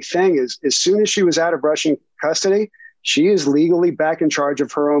interesting thing is, as soon as she was out of Russian custody, she is legally back in charge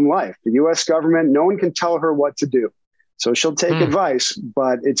of her own life. The U.S. government, no one can tell her what to do. So she'll take advice,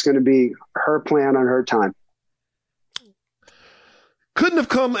 but it's going to be her plan on her time. Couldn't have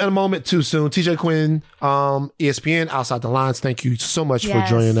come at a moment too soon. TJ Quinn, ESPN, Outside the Lines. Thank you so much for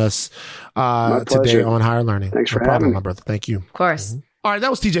joining us today on Higher Learning. Thanks for having me, my brother. Thank you. Of course. All right, that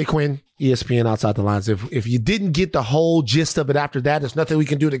was TJ Quinn, ESPN, Outside the Lines. If you didn't get the whole gist of it after that, there's nothing we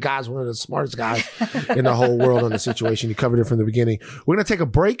can do. The guy's one of the smartest guys in the whole world on the situation. He covered it from the beginning. We're going to take a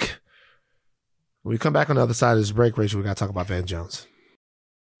break. When we come back on the other side of this break, Rachel, we got to talk about Van Jones.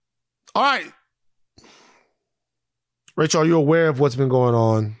 All right. Rachel, are you aware of what's been going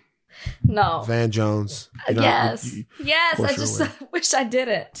on? No. Van Jones. Yes. I just wish I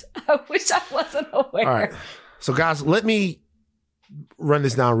didn't. I wish I wasn't aware. All right. So, guys, let me run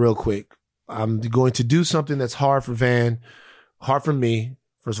this down real quick. I'm going to do something that's hard for Van, hard for me.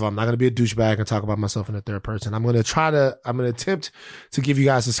 First of all, I'm not going to be a douchebag and talk about myself in the third person. I'm going to attempt to give you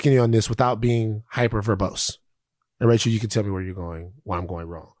guys a skinny on this without being hyper verbose. And Rachel, you can tell me where you're going, why I'm going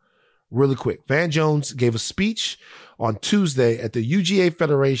wrong. Really quick. Van Jones gave a speech on Tuesday at the UGA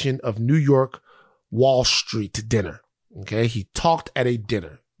Federation of New York Wall Street dinner. Okay. He talked at a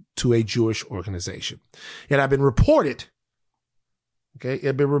dinner to a Jewish organization. It had been reported,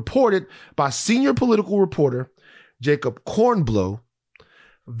 by senior political reporter Jacob Kornbluh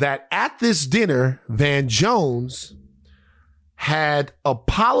that at this dinner, Van Jones had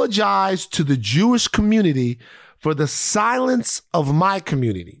apologized to the Jewish community for the silence of my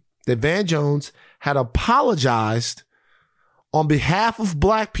community. That Van Jones had apologized on behalf of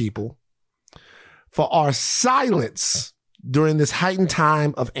Black people for our silence during this heightened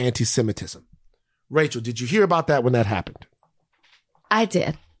time of anti-Semitism. Rachel, did you hear about that when that happened? I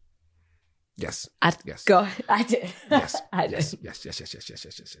did. Yes. Yes. Go ahead. I did. Yes. I did.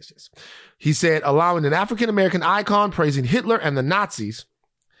 Yes. He said, allowing an African-American icon praising Hitler and the Nazis,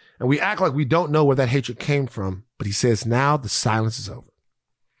 and we act like we don't know where that hatred came from, but he says now the silence is over.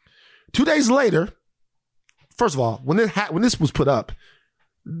 2 days later, first of all, when this was put up,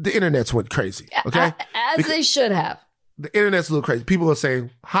 the internets went crazy. Okay, as they should have. The internet's a little crazy. People are saying,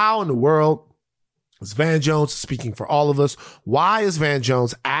 "How in the world is Van Jones speaking for all of us? Why is Van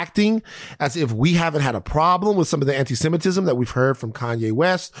Jones acting as if we haven't had a problem with some of the anti-Semitism that we've heard from Kanye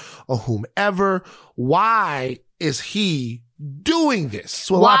West or whomever? Why is he doing this?"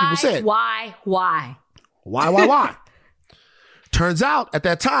 So a lot of people said, Why? Turns out at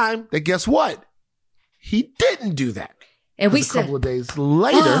that time that guess what? He didn't do that. And we said, a couple of days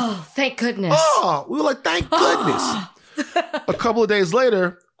later. Oh, thank goodness. We were like, thank goodness. A couple of days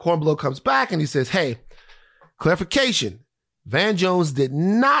later, Kornbluh comes back and he says, hey, clarification. Van Jones did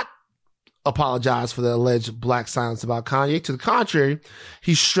not apologize for the alleged Black silence about Kanye. To the contrary,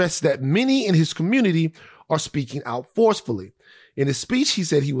 he stressed that many in his community are speaking out forcefully. In his speech, he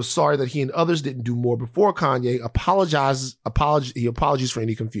said he was sorry that he and others didn't do more before Kanye. He apologizes for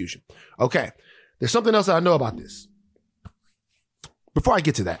any confusion. Okay. There's something else that I know about this. Before I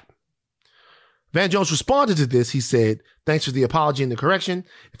get to that, Van Jones responded to this. He said, thanks for the apology and the correction.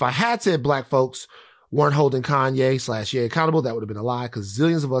 If I had said Black folks weren't holding Kanye / Ye accountable, that would have been a lie because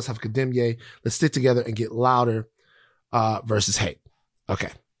zillions of us have condemned Ye. Let's stick together and get louder versus hate.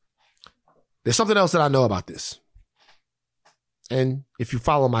 Okay. There's something else that I know about this. And if you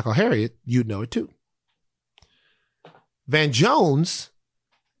follow Michael Harriot, you'd know it too. Van Jones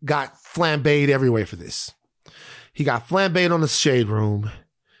got flambéed everywhere for this. He got flambéed on the Shade Room,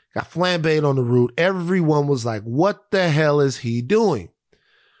 got flambéed on the Root. Everyone was like, what the hell is he doing?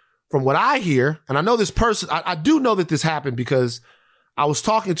 From what I hear, and I know this person, I do know that this happened because I was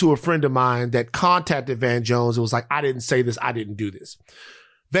talking to a friend of mine that contacted Van Jones and was like, I didn't say this, I didn't do this.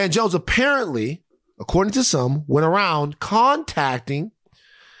 Van Jones apparently, according to some, went around contacting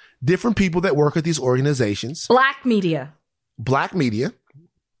different people that work at these organizations. Black media,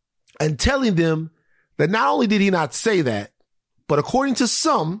 and telling them that not only did he not say that, but according to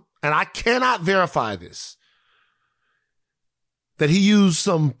some, and I cannot verify this, that he used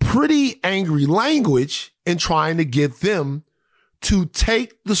some pretty angry language in trying to get them to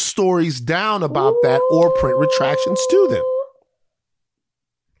take the stories down about that or print retractions to them.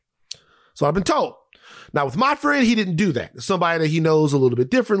 So I've been told. Now, with my friend, he didn't do that. Somebody that he knows a little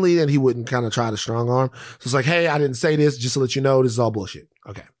bit differently, and he wouldn't kind of try to strong arm. So it's like, hey, I didn't say this, just to let you know, this is all bullshit.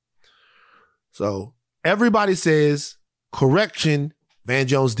 Okay. So everybody says, correction, Van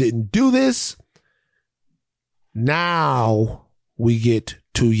Jones didn't do this. Now we get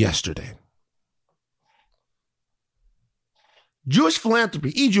to yesterday. Jewish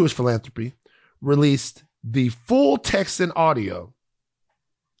Philanthropy released the full text and audio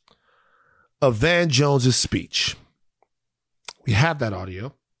of Van Jones's speech. We have that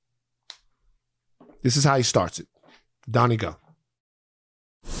audio. This is how he starts it. Donnie, go.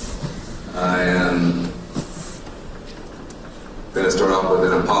 I am going to start off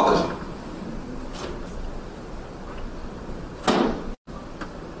with an apology.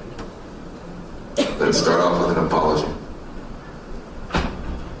 Let's start off with an apology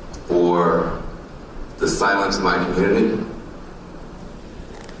for the silence of my community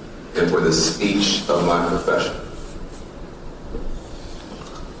and for the speech of my profession.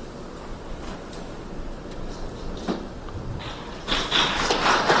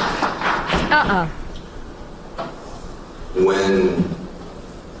 When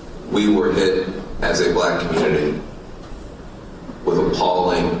we were hit as a black community with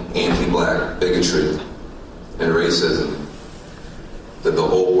appalling anti-black bigotry and racism that the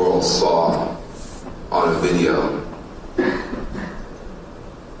whole world saw on a video,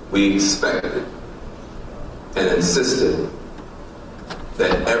 we expected and insisted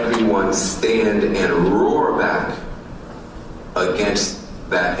that everyone stand and roar back against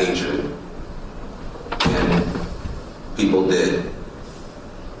that hatred. And people did.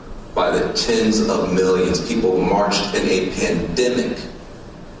 By the tens of millions, people marched in a pandemic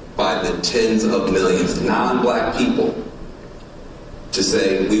by the tens of millions, non-black people, to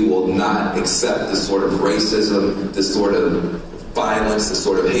say we will not accept this sort of racism, this sort of violence, this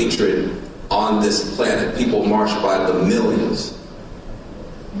sort of hatred on this planet. People marched by the millions.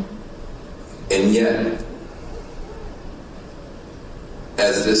 And yet,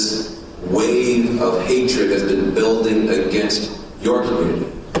 as this wave of hatred has been building against your community,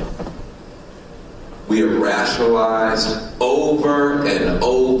 we have rationalized over and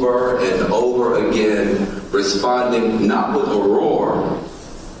over and over again, responding not with a roar,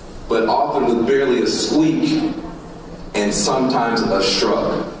 but often with barely a squeak and sometimes a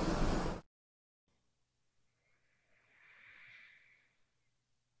shrug.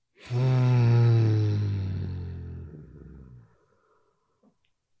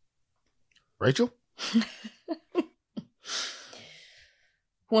 Rachel?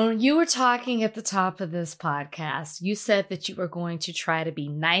 When you were talking at the top of this podcast, you said that you were going to try to be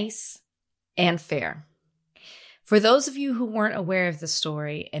nice and fair. For those of you who weren't aware of the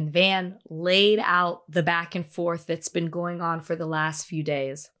story, and Van laid out the back and forth that's been going on for the last few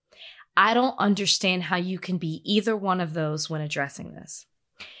days, I don't understand how you can be either one of those when addressing this.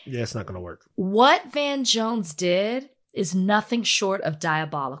 Yeah, it's not going to work. What Van Jones did is nothing short of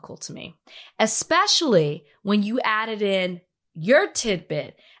diabolical to me, especially when you added in your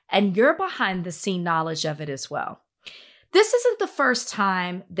tidbit and your behind the scene knowledge of it as well. This isn't the first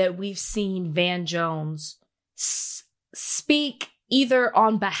time that we've seen Van Jones speak either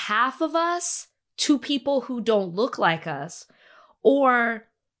on behalf of us to people who don't look like us, or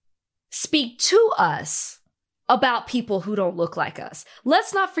speak to us about people who don't look like us.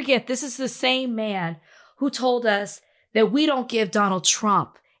 Let's not forget, this is the same man who told us that we don't give Donald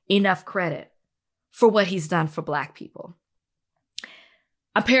Trump enough credit for what he's done for Black people.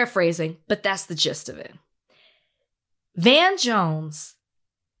 I'm paraphrasing, but that's the gist of it. Van Jones,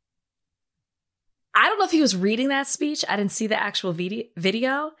 I don't know if he was reading that speech. I didn't see the actual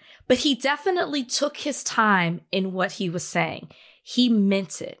video, but he definitely took his time in what he was saying. He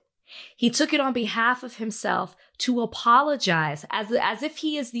meant it. He took it on behalf of himself to apologize, as if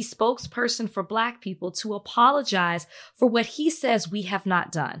he is the spokesperson for Black people, to apologize for what he says we have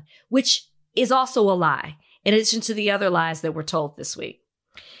not done, which is also a lie, in addition to the other lies that were told this week.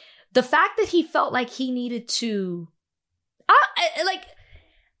 The fact that he felt like he needed to,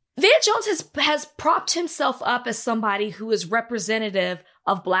 Van Jones has propped himself up as somebody who is representative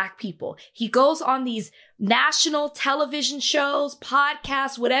of Black people. He goes on these national television shows,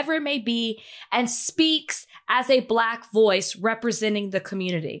 podcasts, whatever it may be, and speaks as a Black voice representing the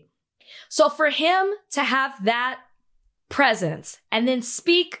community. So for him to have that presence and then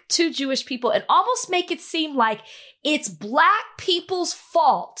speak to Jewish people and almost make it seem like it's Black people's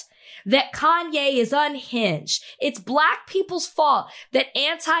fault that Kanye is unhinged. It's Black people's fault that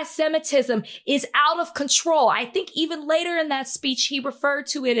anti-Semitism is out of control. I think even later in that speech, he referred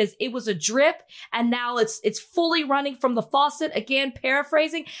to it as it was a drip and now it's fully running from the faucet. Again,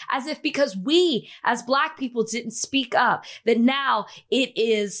 paraphrasing, as if because we as Black people didn't speak up, that now it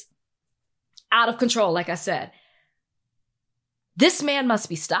is out of control, like I said. This man must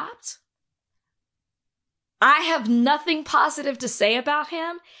be stopped. I have nothing positive to say about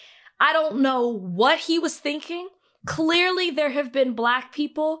him. I don't know what he was thinking. Clearly, there have been Black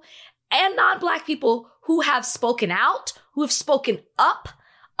people and non-Black people who have spoken out, who have spoken up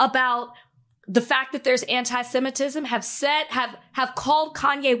about the fact that there's anti-Semitism, have called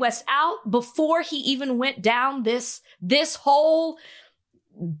Kanye West out before he even went down this whole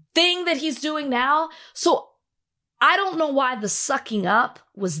thing that he's doing now. So I don't know why the sucking up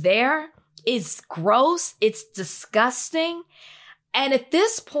was there. It's gross. It's disgusting. And at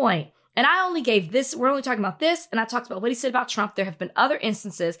this point, and I only gave this, we're only talking about this, and I talked about what he said about Trump. There have been other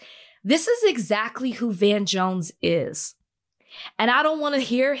instances. This is exactly who Van Jones is. And I don't want to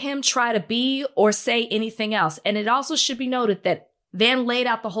hear him try to be or say anything else. And it also should be noted that Van laid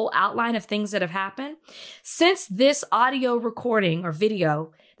out the whole outline of things that have happened. Since this audio recording or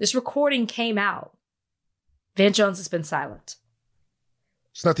video, this recording came out, Van Jones has been silent.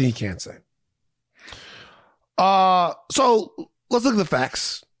 There's nothing he can't say. So let's look at the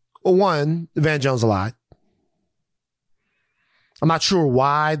facts. Well, one, Van Jones lied. I'm not sure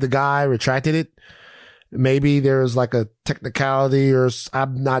why the guy retracted it. Maybe there's like a technicality, or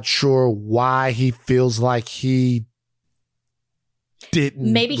I'm not sure why he feels like he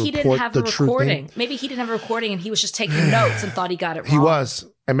didn't. Maybe he didn't have a recording. Maybe he didn't have a recording and he was just taking notes and thought he got it wrong. He was.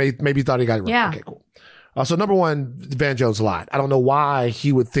 And maybe he thought he got it wrong. Yeah. Okay, cool. So number one, Van Jones lied. I don't know why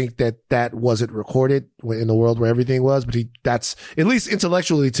he would think that wasn't recorded in the world where everything was, but that's, at least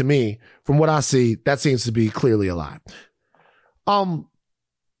intellectually to me, from what I see, that seems to be clearly a lie.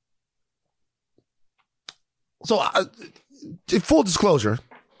 So full disclosure,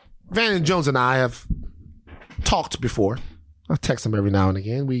 Van Jones and I have talked before. I text him every now and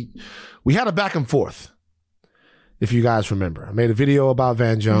again. We had a back and forth, if you guys remember. I made a video about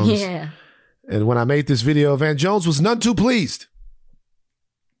Van Jones. Yeah. And when I made this video, Van Jones was none too pleased.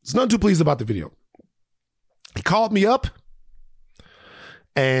 He's none too pleased about the video. He called me up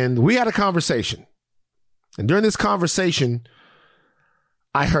and we had a conversation. And during this conversation,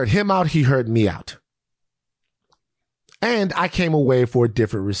 I heard him out, he heard me out. And I came away for a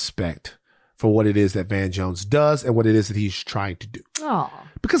different respect for what it is that Van Jones does and what it is that he's trying to do. Oh.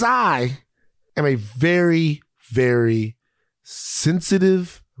 Because I am a very, very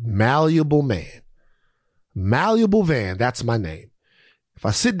sensitive, malleable man. Malleable Van, that's my name. If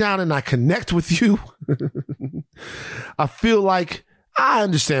I sit down and I connect with you, I feel like I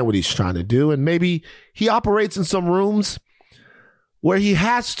understand what he's trying to do. And maybe he operates in some rooms where he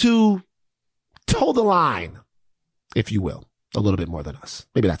has to toe the line, if you will, a little bit more than us.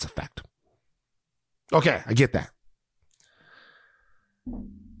 Maybe that's a fact. Okay, I get that.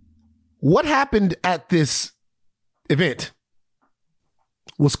 What happened at this event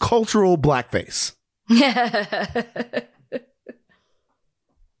was cultural blackface. Yeah,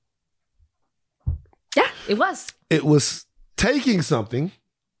 it was. It was taking something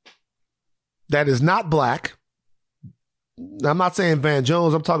that is not Black. I'm not saying Van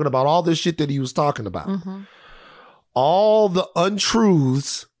Jones. I'm talking about all this shit that he was talking about. Mm-hmm. All the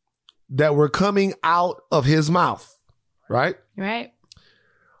untruths that were coming out of his mouth, right? Right.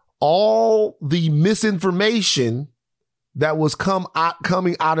 All the misinformation that was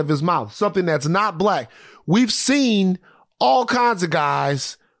coming out of his mouth, something that's not Black. We've seen all kinds of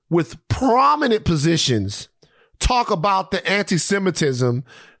guys with prominent positions talk about the anti-Semitism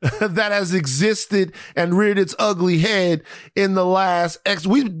that has existed and reared its ugly head in the last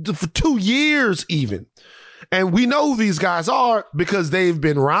for 2 years even. And we know who these guys are because they've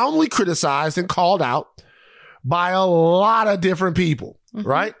been roundly criticized and called out by a lot of different people, mm-hmm.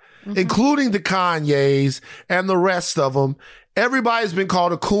 right? Mm-hmm. Including the Kanyes and the rest of them. Everybody's been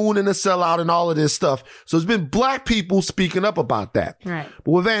called a coon and a sellout and all of this stuff. So it's been Black people speaking up about that. Right.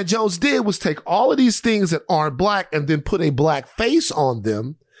 But what Van Jones did was take all of these things that aren't Black and then put a Black face on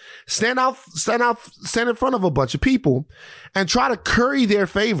them, stand in front of a bunch of people and try to curry their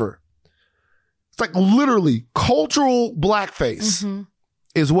favor. It's like literally cultural blackface. Mm-hmm.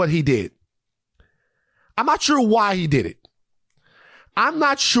 is what he did. I'm not sure why he did it. I'm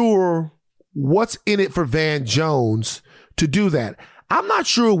not sure what's in it for Van Jones to do that. I'm not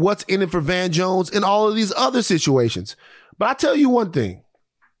sure what's in it for Van Jones in all of these other situations. But I tell you one thing,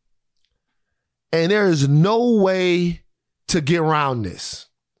 and there is no way to get around this.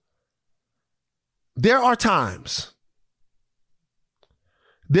 There are times,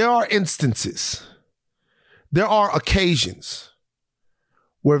 there are instances, there are occasions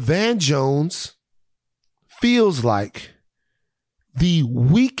where Van Jones feels like the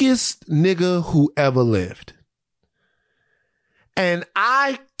weakest nigga who ever lived. And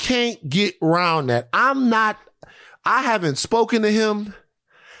I can't get around that. I haven't spoken to him.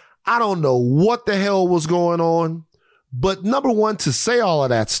 I don't know what the hell was going on. But number one, to say all of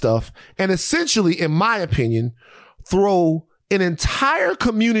that stuff and essentially, in my opinion, throw an entire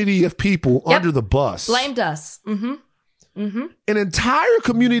community of people under the bus. Blamed us. Mm-hmm. Mm-hmm. An entire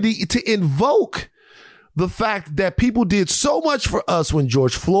community to invoke the fact that people did so much for us when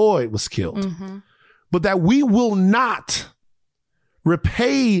George Floyd was killed, but that we will not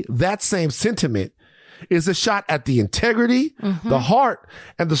repay that same sentiment is a shot at the integrity, the heart,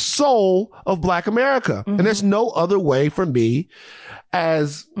 and the soul of Black America. And there's no other way for me,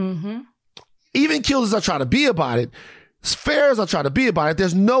 as even killed as I try to be about it, as fair as I try to be about it,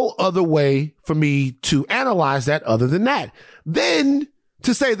 there's no other way for me to analyze that other than that. Then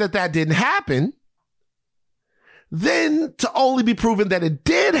to say that that didn't happen, then to only be proven that it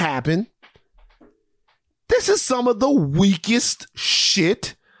did happen, this is some of the weakest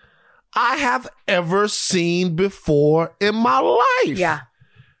shit I have ever seen before in my life. Yeah.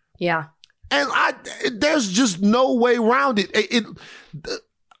 Yeah. And there's just no way around it.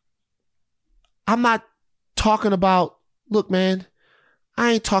 I'm not talking about, look, man,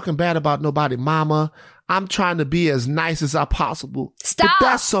 I ain't talking bad about nobody, mama. I'm trying to be as nice as I possible. Stop. But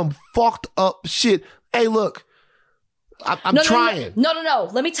that's some fucked up shit. Hey, look, I'm trying. No.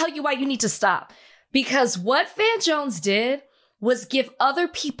 Let me tell you why you need to stop. Because what Van Jones did was give other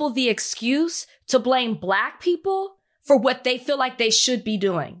people the excuse to blame Black people for what they feel like they should be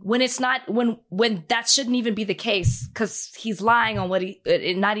doing, when it's not, when that shouldn't even be the case, because he's lying on what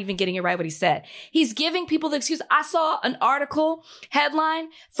not even getting it right what he said. He's giving people the excuse. I saw an article headline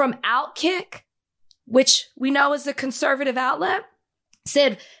from Outkick, which we know is a conservative outlet,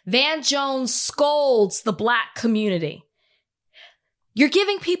 said Van Jones scolds the Black community. You're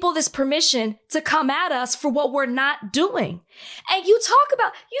giving people this permission to come at us for what we're not doing. And you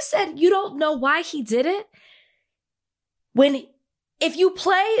said you don't know why he did it. If you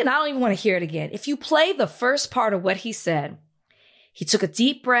play, and I don't even want to hear it again, if you play the first part of what he said, he took a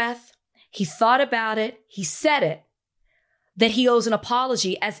deep breath, he thought about it, he said it, that he owes an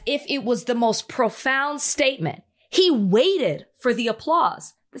apology as if it was the most profound statement. He waited for the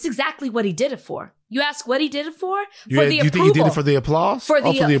applause. That's exactly what he did it for. You ask what he did it for? For the approval. You think he did it for the applause? For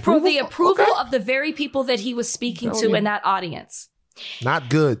the approval Okay. of the very people that he was speaking to in that audience. Not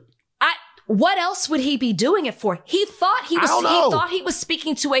good. What else would he be doing it for? He thought he was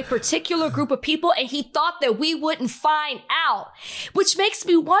speaking to a particular group of people, and he thought that we wouldn't find out, which makes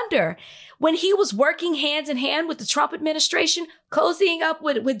me wonder, when he was working hand in hand with the Trump administration, cozying up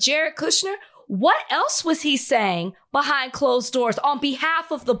with Jared Kushner, what else was he saying behind closed doors on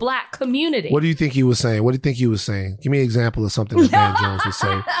behalf of the Black community? What do you think he was saying? What do you think he was saying? Give me an example of something that Van Jones was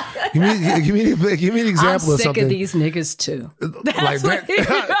saying. Give me an example of something. I'm sick of these niggas too.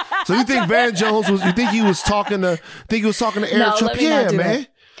 So you think Van Jones was? You think he was talking to? Think he was talking to Eric Trump? Yeah, man.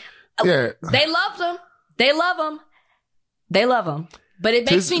 Yeah. They loved him. They love him. They love him. But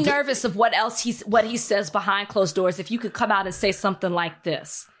it makes me nervous of what he says behind closed doors. If you could come out and say something like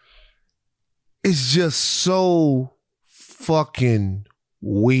this. It's just so fucking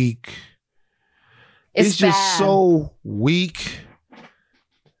weak. It's just bad. so weak.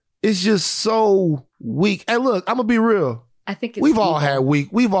 It's just so weak. And look, I'm gonna be real. I think it's we've evil.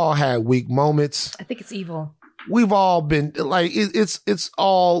 all had weak moments. I think it's evil. We've all been like we've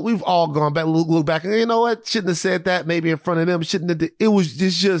all gone back, look back, and you know what? Shouldn't have said that maybe in front of them.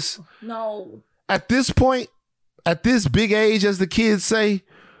 It's just no. At this point, at this big age, as the kids say,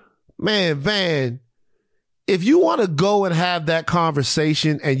 man, Van, if you want to go and have that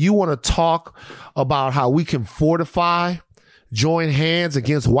conversation and you want to talk about how we can join hands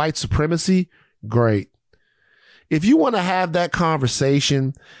against white supremacy, great. If you want to have that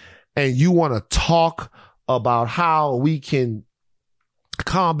conversation and you want to talk about how we can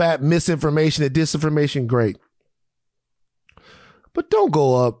combat misinformation and disinformation, great. But don't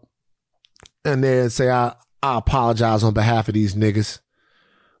go up and there and say, I apologize on behalf of these niggas.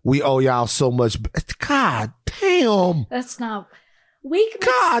 We owe y'all so much. God damn. That's not.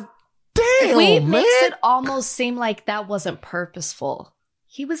 God damn, Weed man. makes it almost seem like that wasn't purposeful.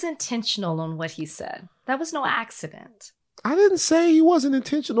 He was intentional on what he said. That was no accident. I didn't say he wasn't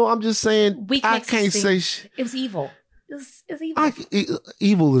intentional. I'm just saying Weak I makes it can't seem- say It was evil. It was evil.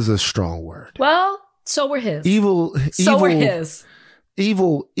 evil is a strong word. Well, so were his. Evil. So were his.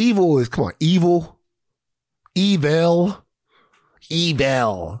 Evil is, come on, evil. Evil.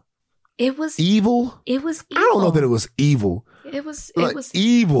 It was evil. It was evil. I don't know that it was evil. It was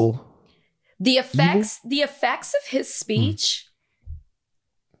evil. The effects of his speech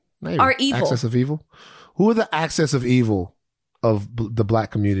Maybe. are evil. Access of evil. Who are the access of evil of the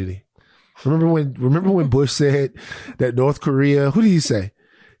black community? Remember when Bush said that North Korea, who did he say?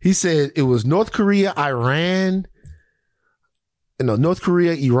 He said it was North Korea, Iran, North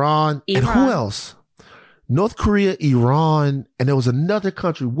Korea, Iran, and who else? North Korea, Iran, and there was another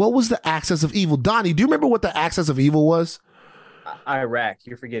country. What was the axis of evil? Donnie, do you remember what the axis of evil was? Iraq.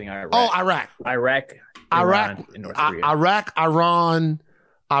 You're forgetting Iraq. Oh, Iraq. Iran, and North Korea. Iraq,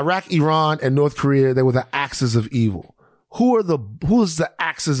 Iran, and North Korea. They were the axis of evil. Who's the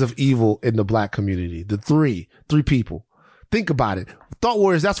axis of evil in the black community? The three people. Think about it. Thought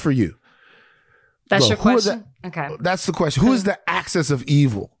warriors, that's for you. That's your question? Okay. That's the question. Who is the axis of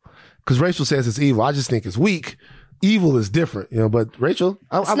evil? Because Rachel says it's evil. I just think it's weak. Evil is different, but Rachel,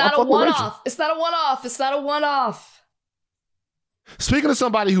 it's not a one-off. It's not a one-off. It's not a one-off. Speaking of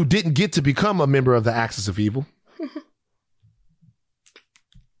somebody who didn't get to become a member of the axis of evil,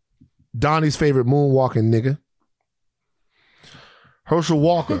 Donnie's favorite moonwalking nigga, Herschel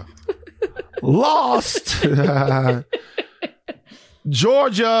Walker, lost.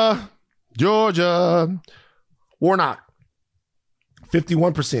 Georgia, Warnock,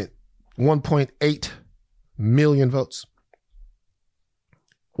 51%, 1.8 million votes.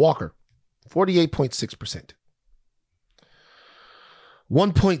 Walker, 48.6%,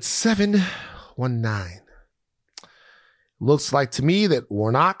 1.719. Looks like to me that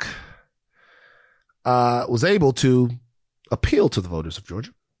Warnock was able to appeal to the voters of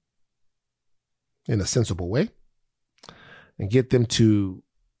Georgia in a sensible way and get them to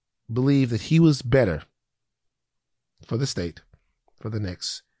believe that he was better for the state for the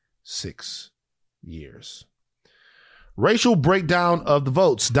next 6 years. Racial breakdown of the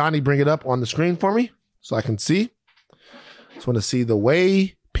votes. Donnie, bring it up on the screen for me so I can see. Just want to see the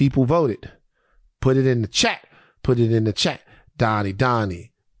way people voted. Put it in the chat. Donnie, put it in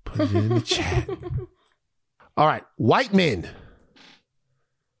the chat. All right. White men.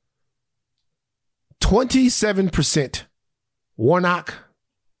 27% Warnock.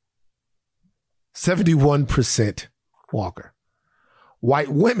 71% Walker. White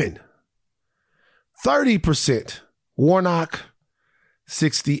women. 30% Warnock.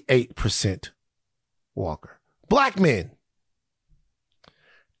 68% Walker. Black men.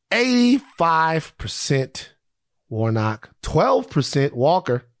 85% Warnock. 12%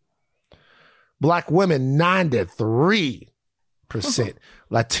 Walker. Black women, 93%.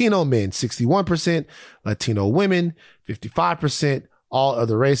 Latino men, 61%. Latino women, 55%. All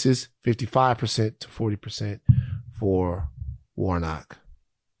other races, 55% to 40% for Warnock.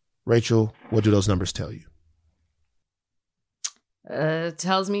 Rachel, what do those numbers tell you? It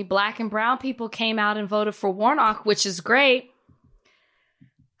tells me black and brown people came out and voted for Warnock, which is great.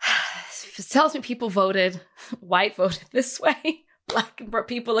 It tells me white voted this way. Black and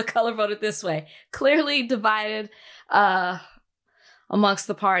people of color voted this way. Clearly divided amongst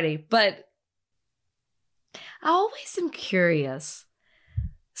the party. But I always am curious,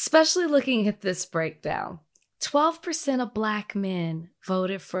 especially looking at this breakdown. 12% of black men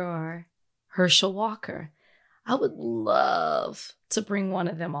voted for Herschel Walker. I would love to bring one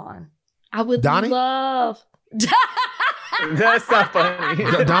of them on. I would Donnie? love... That's not funny.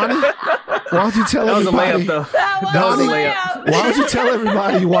 Donnie, why don't you tell everybody? That was a layup, though. That was Donnie, a layup. why don't you tell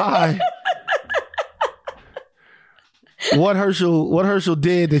everybody why? What Herschel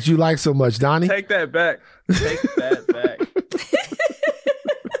did that you like so much, Donnie? Take that back.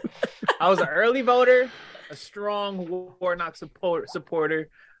 I was an early voter, a strong Warnock supporter.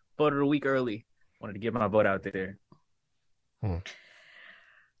 Voted a week early. Wanted to get my vote out there.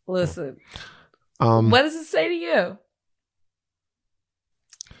 Listen, what does it say to you?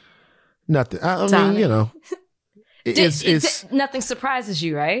 Nothing. I mean, it's nothing surprises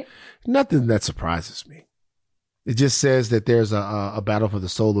you, right? Nothing that surprises me. It just says that there's a battle for the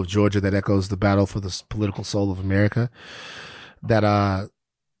soul of Georgia that echoes the battle for the political soul of America. That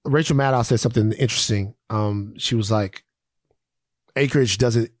Rachel Maddow said something interesting. She was like, acreage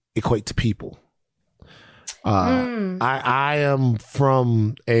doesn't equate to people. I am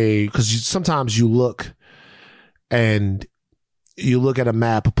from because sometimes you look and you look at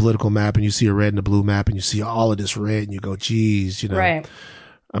a political map, and you see a red and a blue map, and you see all of this red, and you go, geez, right.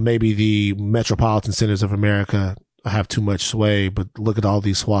 Maybe the metropolitan centers of America have too much sway, but look at all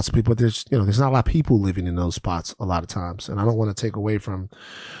these swaths of people. There's not a lot of people living in those spots a lot of times. And I don't want to take away from,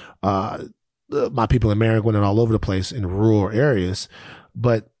 my people in Maryland and all over the place in rural areas.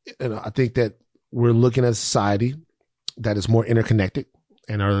 But I think that we're looking at a society that is more interconnected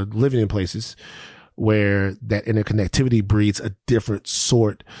and are living in places where that interconnectivity breeds a different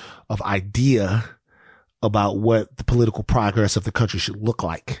sort of idea about what the political progress of the country should look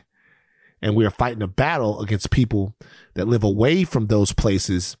like. And we are fighting a battle against people that live away from those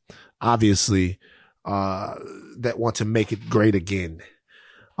places, obviously, that want to make it great again.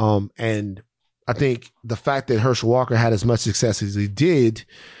 And I think the fact that Herschel Walker had as much success as he did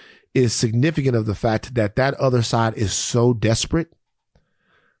is significant of the fact that that other side is so desperate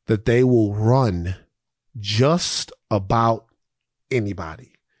that they will run just about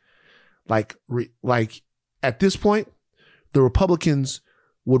anybody. Like at this point, the Republicans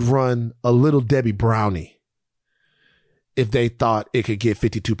would run a little Debbie Brownie if they thought it could get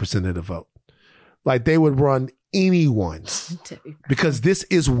 52% of the vote. Like they would run anyone because this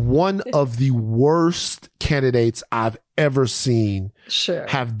is one of the worst candidates I've ever seen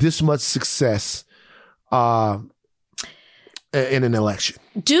have this much success in an election.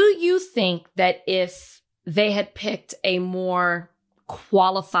 Do you think that if they had picked a more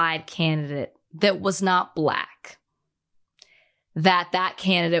qualified candidate that was not black, that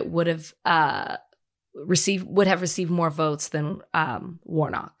candidate would have received more votes than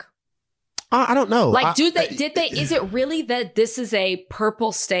Warnock? I don't know. Like, did they? Is it really that this is a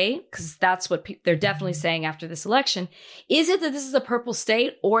purple state? Because that's what they're definitely saying after this election. Is it that this is a purple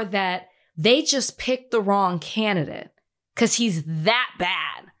state, or that they just picked the wrong candidate because he's that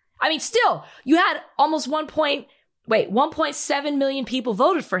bad? I mean, still, you had almost 1.7 million people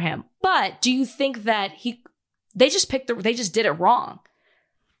voted for him. But do you think that they just did it wrong?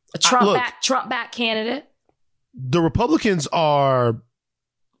 A Trump back candidate. The Republicans are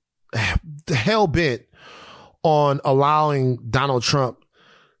hell bent on allowing Donald Trump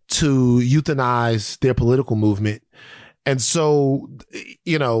to euthanize their political movement. And so,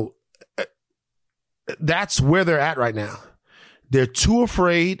 that's where they're at right now. They're too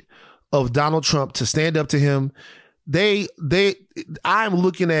afraid of Donald Trump to stand up to him. I'm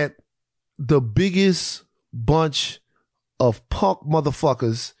looking at the biggest bunch of punk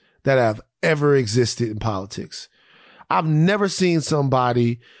motherfuckers that have ever existed in politics. I've never seen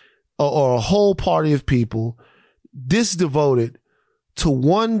somebody or a whole party of people this devoted to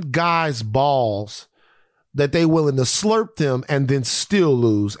one guy's balls that they willing to slurp them and then still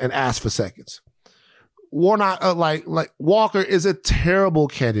lose and ask for seconds. Warnock, like Walker is a terrible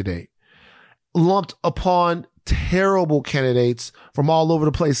candidate, lumped upon terrible candidates from all over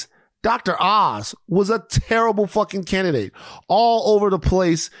the place. Dr. Oz was a terrible fucking candidate. All over the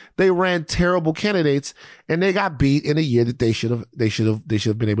place, they ran terrible candidates, and they got beat in a year that they should have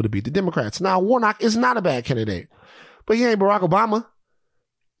been able to beat the Democrats. Now, Warnock is not a bad candidate, but he ain't Barack Obama. You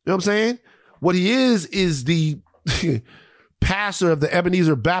know what I'm saying? What he is the pastor of the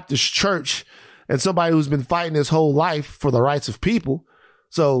Ebenezer Baptist Church and somebody who's been fighting his whole life for the rights of people.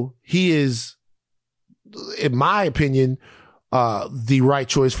 So he is, in my opinion, the right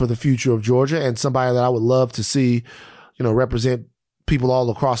choice for the future of Georgia, and somebody that I would love to see, represent people all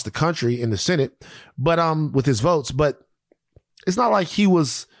across the country in the Senate, but with his votes. But it's not like he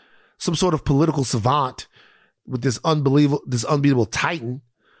was some sort of political savant with this unbeatable titan.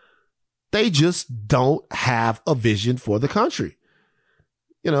 They just don't have a vision for the country.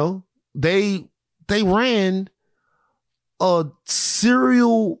 They ran a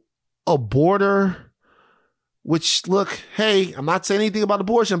serial aborter. Which, look, hey, I'm not saying anything about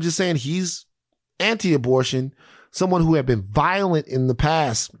abortion. I'm just saying he's anti-abortion, someone who had been violent in the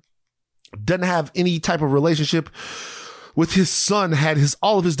past, doesn't have any type of relationship with his son, had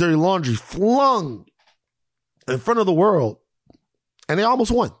all of his dirty laundry flung in front of the world, and they almost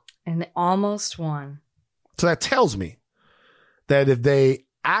won. So that tells me that if they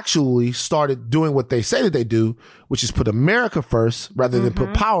actually started doing what they say that they do, which is put America first rather than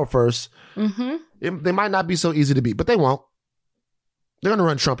put power first, they might not be so easy to beat, but they won't. They're going to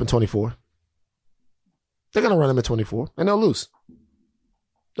run Trump in 24. They're going to run him in 24, and they'll lose.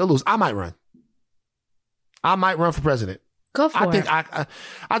 I might run. for president. Go for it. I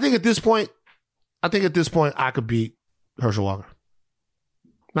think at this point, I could beat Herschel Walker.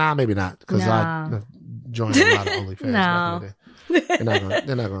 Nah, maybe not, because I joined a lot of OnlyFans back in the day.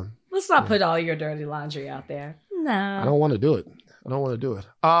 They're not going. Let's not put all your dirty laundry out there. No. I don't want to do it.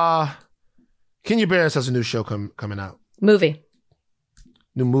 Kenya Barris has a new show coming out. Movie.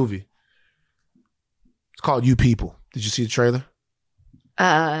 New movie. It's called You People. Did you see the trailer?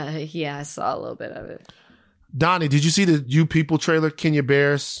 Yeah, I saw a little bit of it. Donnie, did you see the You People trailer? Kenya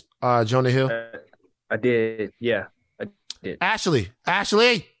Barris, Jonah Hill? I did. Yeah, I did. Ashley.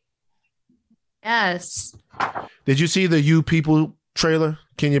 Yes. Did you see the You People trailer?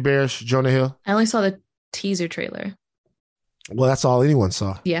 Kenya Barris, Jonah Hill? I only saw the teaser trailer. Well, that's all anyone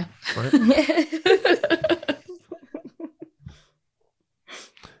saw. Yeah. Right?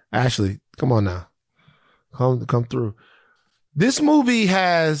 Ashley, come on now. Come through. This movie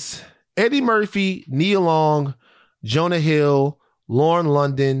has Eddie Murphy, Nia Long, Jonah Hill, Lauren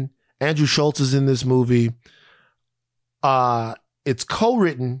London, Andrew Schultz is in this movie. It's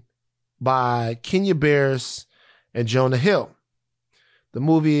co-written by Kenya Barris and Jonah Hill. The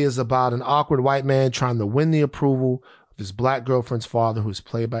movie is about an awkward white man trying to win the approval of his black girlfriend's father, who's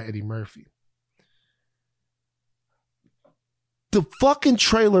played by Eddie Murphy. The fucking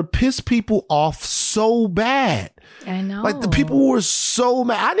trailer pissed people off so bad. I know. Like, the people were so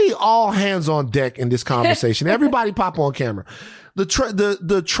mad. I need all hands on deck in this conversation. Everybody pop on camera. The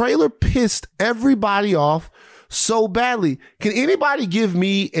trailer pissed everybody off so badly. Can anybody give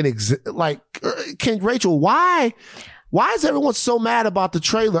me can Rachel, why is everyone so mad about the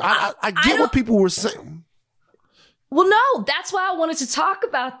trailer? I get what people were saying. Well, no, that's why I wanted to talk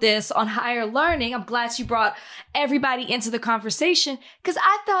about this on Higher Learning. I'm glad you brought everybody into the conversation because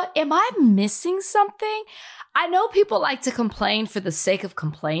I thought, am I missing something? I know people like to complain for the sake of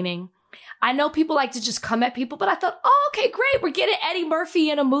complaining. I know people like to just come at people, but I thought, oh, okay, great. We're getting Eddie Murphy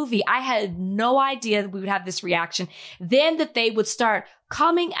in a movie. I had no idea that we would have this reaction. Then that they would start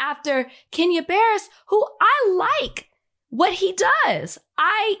coming after Kenya Barris, who I like what he does.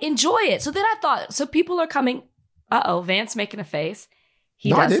 I enjoy it. So then I thought, so people are coming. Vance making a face. He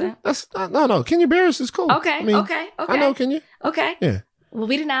doesn't. No. Kenya Barris is cool. Okay, okay. I know Kenya. Okay. Yeah. Well,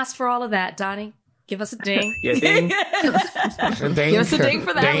 we didn't ask for all of that, Donnie. Give us a ding. Yeah, ding. Give us a ding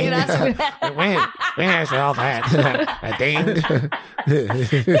for that. Ding. We didn't ask for that. We asked for all that. A ding.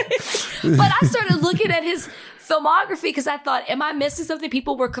 But I started looking at his filmography because I thought, am I missing something?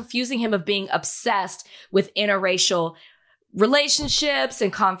 People were confusing him of being obsessed with interracial relationships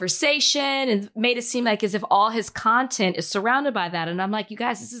and conversation and made it seem like as if all his content is surrounded by that. And I'm like, you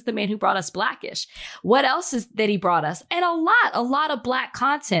guys, this is the man who brought us Blackish. What else is that he brought us? And a lot of black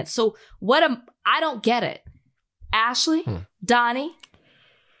content. So I don't get it. Ashley, Donnie,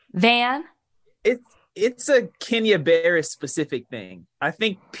 Van. It's a Kenya Barris specific thing. I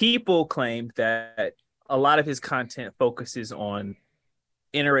think people claim that a lot of his content focuses on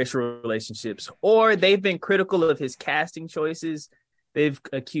interracial relationships, or they've been critical of his casting choices. They've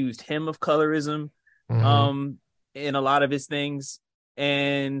accused him of colorism in a lot of his things.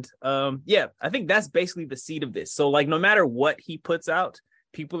 And I think that's basically the seed of this. So like, no matter what he puts out,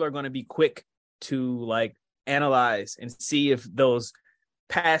 people are going to be quick to like analyze and see if those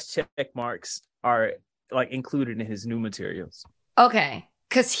past check marks are like included in his new materials. Okay.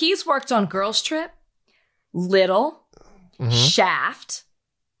 Because he's worked on Girls Trip, Little, Shaft,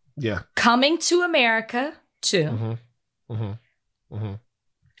 Coming to America 2,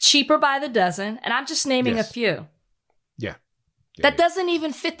 Cheaper by the Dozen, and I'm just naming a few. That doesn't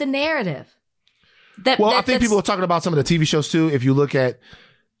even fit the narrative. I think people are talking about some of the TV shows too. If you look at,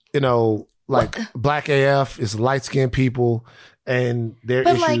 like Black AF is light-skinned people and their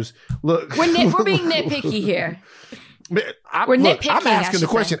issues. Look, we're being nitpicky here. I'm asking the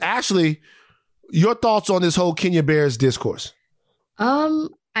question. Ashley, your thoughts on this whole Kenya Barris discourse?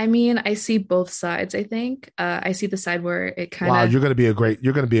 I mean, I see both sides, I think. I see the side where it kind of... Wow, you're going to be a great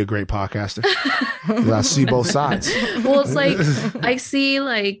podcaster. I see both sides. Well, it's like, I see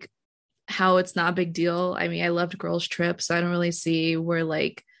like how it's not a big deal. I mean, I loved Girls Trip, so I don't really see where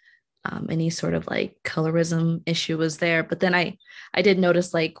like any sort of like colorism issue was there. But then I did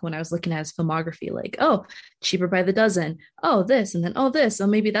notice like when I was looking at his filmography, like, oh, Cheaper by the Dozen. Oh, this, and then, oh, this. So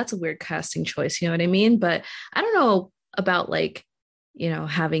maybe that's a weird casting choice, you know what I mean? But I don't know about like,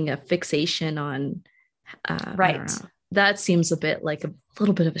 having a fixation on right. That seems a bit like a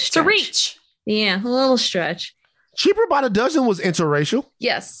little bit of a stretch. To reach. Yeah, a little stretch. Cheaper by the Dozen was interracial.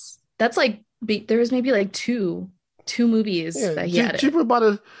 Yes. That's like there was maybe like two movies that he had. Cheaper by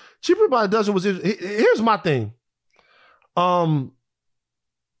the Dozen was. Here's my thing. I'll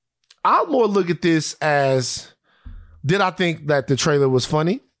more look at this as, did I think that the trailer was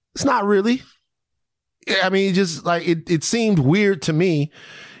funny? It's not really. I mean, just like it seemed weird to me.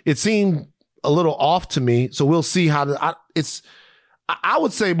 It seemed a little off to me. So we'll see how I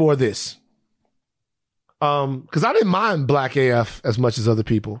would say more of this. Because I didn't mind Black AF as much as other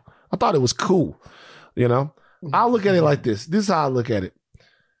people. I thought it was cool. I'll look at it like this. This is how I look at it.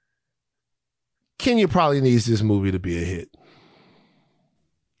 Kenya probably needs this movie to be a hit.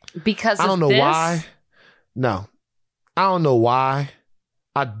 Because I don't know why. No. I don't know why.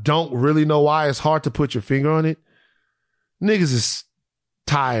 I don't really know why. It's hard to put your finger on it. Niggas is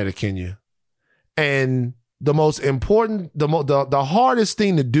tired of Kenya. And the most important, the hardest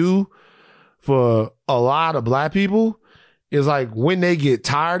thing to do for a lot of black people is like when they get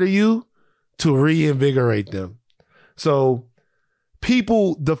tired of you to reinvigorate them. So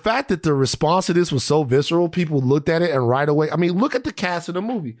people, the fact that the response to this was so visceral, people looked at it and right away, I mean, look at the cast of the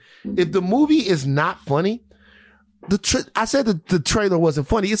movie. If the movie is not funny, I said that the trailer wasn't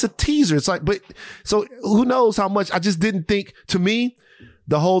funny. It's a teaser. It's like, but so who knows how much, I just didn't think, to me,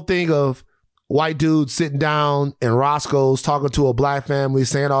 the whole thing of white dudes sitting down in Roscoe's talking to a black family,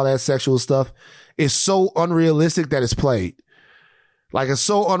 saying all that sexual stuff is so unrealistic that it's played. Like, it's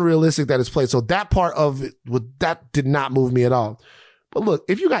so unrealistic that it's played. So that part of it, that did not move me at all. But look,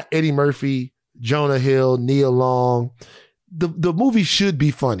 if you got Eddie Murphy, Jonah Hill, Nia Long, the movie should be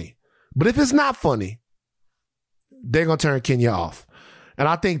funny. But if it's not funny, they're going to turn Kenya off. And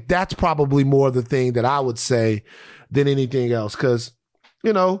I think that's probably more the thing that I would say than anything else. Because,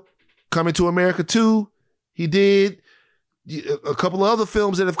 you know, Coming to America 2, he did. A couple of other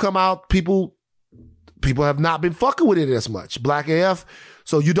films that have come out, people have not been fucking with it as much. Black AF.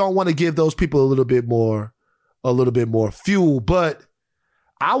 So you don't want to give those people a little bit more fuel. But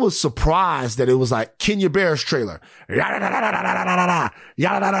I was surprised that it was like Kenya Barris trailer.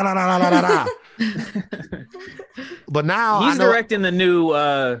 But now he's directing the new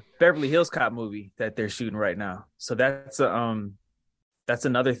Beverly Hills Cop movie that they're shooting right now. So that's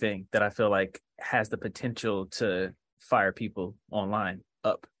another thing that I feel like has the potential to fire people online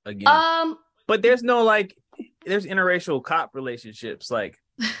up again. But there's no there's interracial cop relationships, like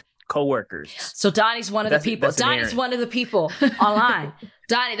co-workers. So Donnie's one of the people. Donnie's one of the people online.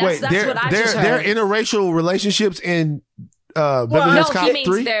 Donnie, that's what I just heard. There are interracial relationships in Beverly Hills Cop 3? No, he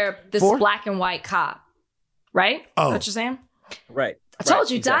means they're this 4? Black and white cop, right? Oh, what you're saying? Right. I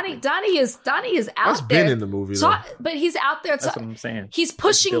told you, exactly. Donnie is out That's there. Been in the movie, but he's out there. That's what I'm saying. He's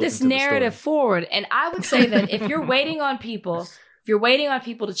pushing this narrative forward, and I would say that if you're waiting on people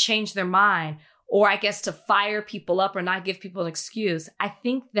to change their mind, or I guess to fire people up or not give people an excuse, I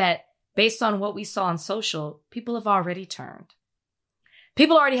think that based on what we saw on social, people have already turned.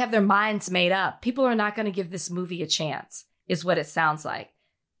 People already have their minds made up. People are not going to give this movie a chance, is what it sounds like.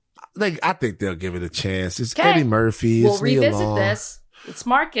 I think they'll give it a chance. It's Eddie Murphy. We'll revisit this. Let's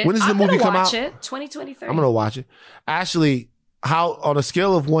mark it. When does the movie come out? 2023. I'm going to watch it. Ashley, how on a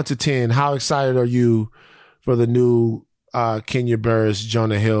scale of 1 to 10, how excited are you for the new Kenya Barris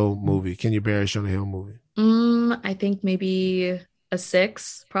Jonah Hill movie? I think maybe a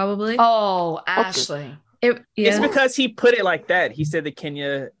 6, probably. Oh, Ashley. It's because he put it like that. He said the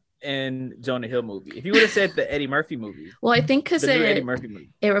Kenya and Jonah Hill movie. If you would have said the Eddie Murphy movie. Well, I think because Eddie Murphy movie.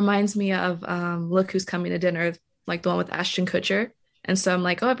 It reminds me of Look Who's Coming to Dinner, like the one with Ashton Kutcher. And so I'm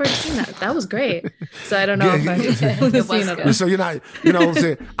like, oh, I've already seen that. That was great. So I don't know if I've seen it. So you're not, you know what I'm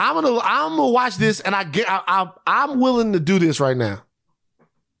saying? I'm gonna watch this, and I'm willing to do this right now.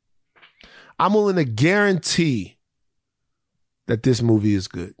 I'm willing to guarantee that this movie is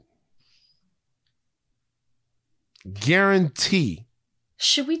good. Guarantee.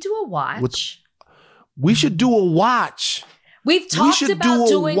 Should we do a watch? We should do a watch. We've talked about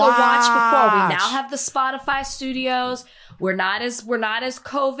doing a watch before. We now have the Spotify studios. We're not as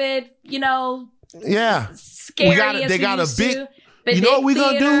COVID, scary they got a big. To. But you know what we're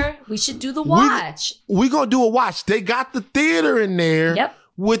gonna do? We should do the watch. We're gonna do a watch. They got the theater in there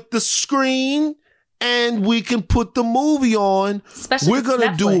with the screen, and we can put the movie on. Especially we're gonna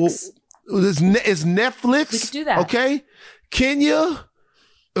Netflix. It's Netflix. We could do that. Okay, Kenya,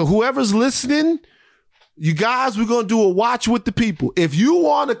 whoever's listening, you guys, we're gonna do a watch with the people. If you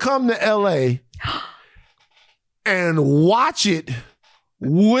want to come to LA and watch it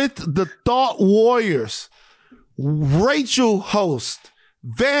with the Thought Warriors, Rachel host,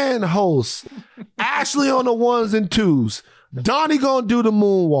 Van host, Ashley on the 1s and 2s, Donnie gonna do the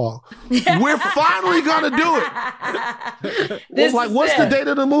moonwalk. We're finally gonna do it. What's the date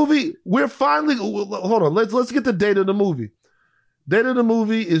of the movie? We're finally, hold on, let's get the date of the movie. Date of the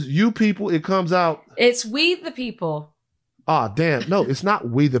movie is You People. It comes out. It's We the People. Ah, damn. No, it's not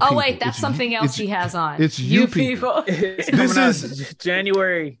We the People. Oh, wait, that's something else he has on. It's You People. This is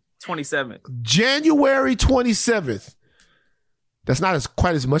January 27th. January 27th. That's not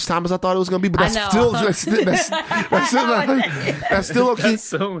quite as much time as I thought it was going to be, but that's still okay.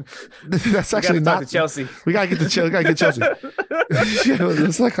 That's actually not. Chelsea. We gotta get to Chelsea.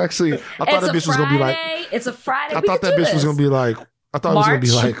 It's like actually, I thought that bitch was gonna be like. It's a Friday. I thought that bitch was gonna be like, I thought it was going to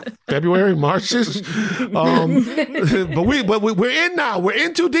be like February, March-ish. But we're in now. We're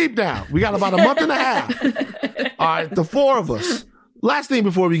in too deep now. We got about a month and a half. All right, the four of us. Last thing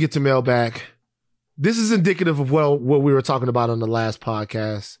before we get to mailbag. This is indicative of what we were talking about on the last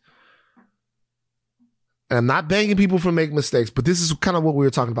podcast. And I'm not banging people for making mistakes, but this is kind of what we were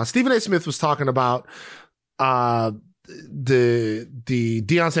talking about. Stephen A. Smith was talking about the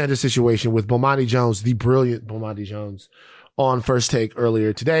Deion Sanders situation with Bomani Jones, the brilliant Bomani Jones, on First Take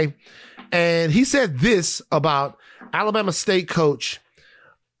earlier today. And he said this about Alabama State coach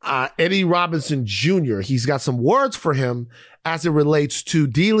Eddie Robinson Jr. He's got some words for him as it relates to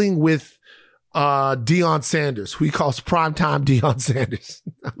dealing with Deion Sanders, who he calls primetime Deion Sanders.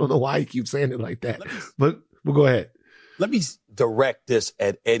 I don't know why he keeps saying it like that, but we'll go ahead. Let me direct this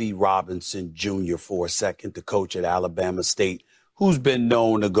at Eddie Robinson Jr. for a second, the coach at Alabama State, who's been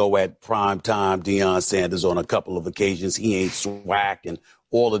known to go at primetime Deion Sanders on a couple of occasions. He ain't swag and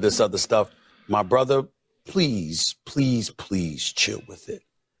all of this other stuff. My brother, please, please, please chill with it.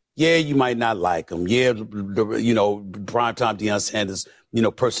 Yeah, you might not like him. Yeah, primetime Deion Sanders,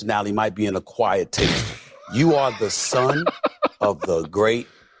 personality might be in a quiet taste. You are the son of the great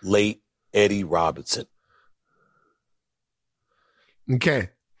late Eddie Robinson. Okay.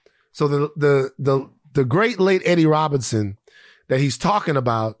 So the great late Eddie Robinson that he's talking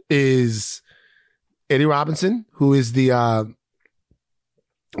about is Eddie Robinson, who is the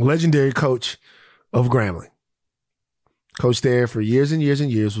legendary coach of Grambling. Coached there for years and years and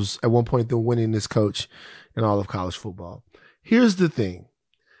years, was at one point the winningest coach in all of college football. Here's the thing.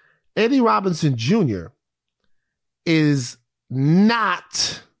 Eddie Robinson Jr. is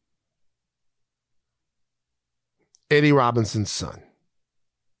not Eddie Robinson's son.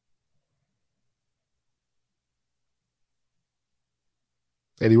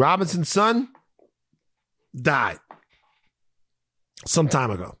 Eddie Robinson's son died some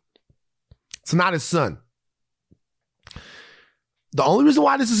time ago. It's not his son. The only reason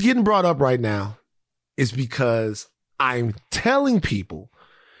why this is getting brought up right now is because I'm telling people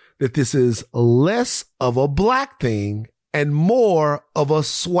that this is less of a black thing and more of a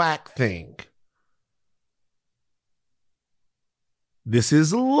SWAC thing. This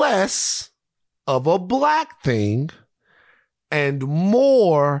is less of a black thing and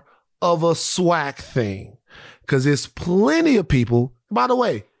more of a SWAC thing. Because there's plenty of people, by the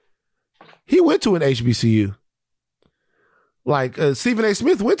way, he went to an HBCU. Like Stephen A.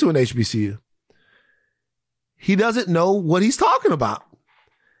 Smith went to an HBCU. He doesn't know what he's talking about.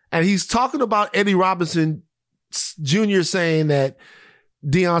 And he's talking about Eddie Robinson Jr. saying that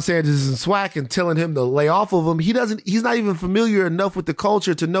Deion Sanders is in SWAC and telling him to lay off of him. He's not even familiar enough with the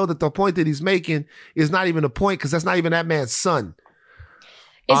culture to know that the point that he's making is not even a point because that's not even that man's son.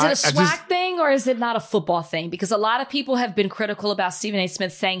 Is it a SWAC thing or is it not a football thing? Because a lot of people have been critical about Stephen A.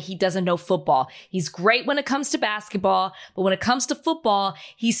 Smith saying he doesn't know football. He's great when it comes to basketball, but when it comes to football,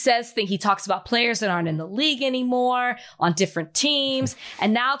 he talks about players that aren't in the league anymore, on different teams,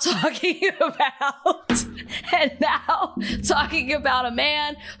 and now talking about a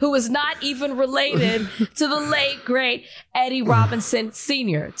man who is not even related to the late, great Eddie Robinson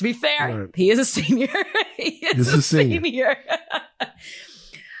Sr. To be fair, He is a senior. He is a senior.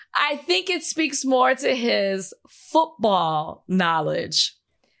 I think it speaks more to his football knowledge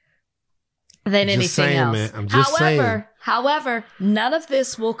than anything else. Man. I'm just saying. However, none of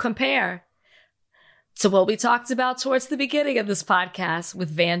this will compare to what we talked about towards the beginning of this podcast with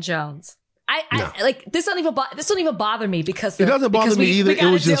Van Jones. This don't even bother me because it doesn't bother me either.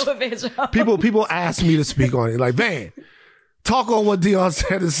 It was just people asked me to speak on it. Like, Van, talk on what Deion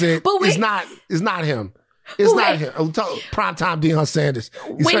Sanders said. But it's not him. It's not him. Primetime Deion Sanders.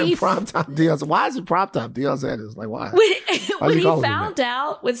 He said primetime Deion Sanders. Why is it primetime Deion Sanders? Like, why? When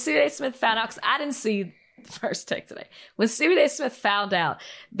Stephen A. Smith found out, because I didn't see the First Take today. When Stephen A. Smith found out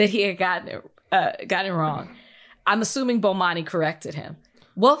that he had gotten it wrong, I'm assuming Bomani corrected him.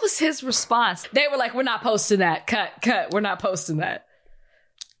 What was his response? They were like, "We're not posting that. Cut. We're not posting that."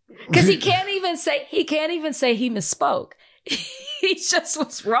 Because he can't even say he misspoke. He just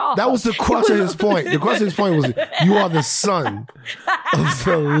was wrong. That was the crux of his point. The crux of his point was, you are the son of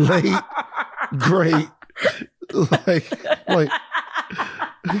the late, great, like,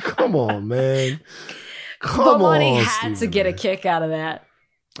 come on, man. Bomani had to get a kick out of that.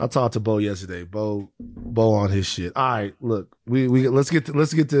 I talked to Bo yesterday. Bo on his shit. All right, look, we let's get to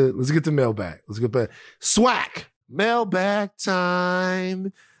mailbag. Let's get back. SWAC mailbag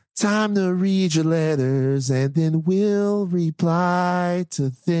time. Time to read your letters and then we'll reply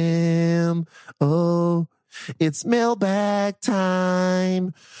to them. Oh, it's mailbag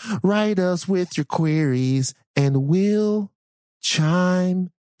time. Write us with your queries and we'll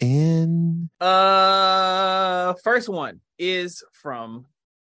chime in. First one is from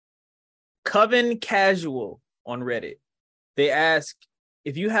Coven Casual on Reddit. They ask,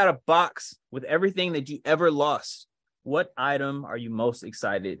 if you had a box with everything that you ever lost, what item are you most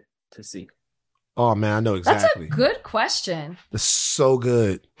excited to see? Oh man, I know exactly. That's a good question. It's so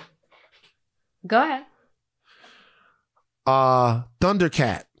good. Go ahead.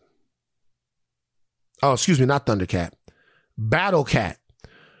 Thundercat. Oh, excuse me, not Thundercat. Battle Cat.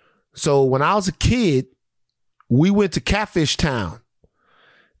 So when I was a kid, we went to Catfish Town.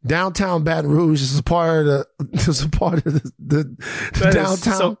 Downtown Baton Rouge is a part of the downtown.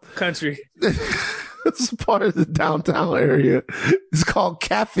 So country. It's a part of the downtown area. It's called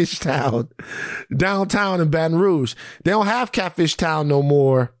Catfish Town. Downtown in Baton Rouge. They don't have Catfish Town no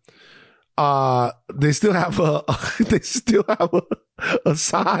more. They still have a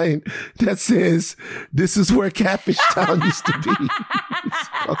sign that says, "This is where Catfish Town used to be." It's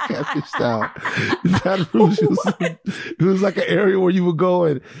called Catfish Town. Baton Rouge it was like an area where you would go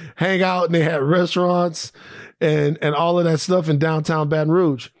and hang out, and they had restaurants and all of that stuff in downtown Baton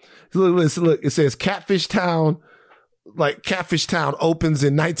Rouge. Look, it says Catfish Town. Like Catfish Town opens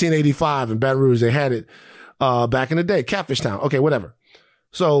in 1985 in Baton Rouge. They had it back in the day. Catfish Town. Okay, whatever.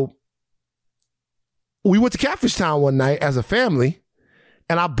 So we went to Catfish Town one night as a family,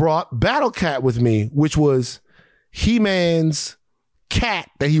 and I brought Battle Cat with me, which was He-Man's cat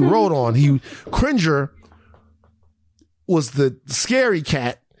that he rode on. Cringer was the scary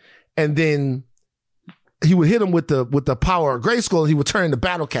cat, and then he would hit him with the power of Grayskull, and he would turn into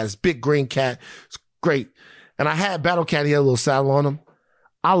Battle Cat, this big green cat. It's great. And I had Battle Cat. He had a little saddle on him.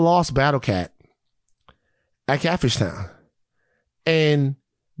 I lost Battle Cat at Catfish Town. And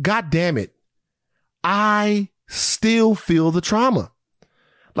God damn it, I still feel the trauma.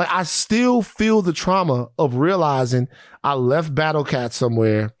 Like, I still feel the trauma of realizing I left Battle Cat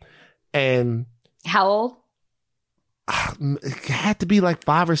somewhere. And how old? It had to be like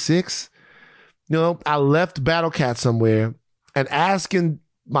 5 or 6. You know, I left Battle Cat somewhere and asking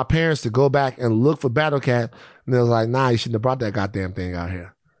my parents to go back and look for Battle Cat. And they was like, nah, you shouldn't have brought that goddamn thing out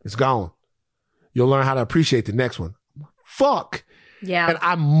here. It's gone. You'll learn how to appreciate the next one. Fuck. Yeah. And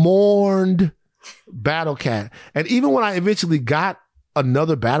I mourned Battle Cat. And even when I eventually got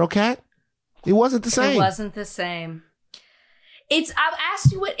another Battle Cat, it wasn't the same. It wasn't the same. I've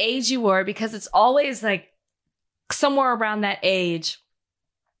asked you what age you were because it's always like somewhere around that age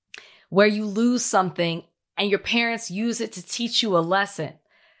where you lose something and your parents use it to teach you a lesson.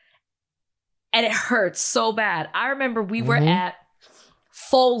 And it hurts so bad. I remember we were at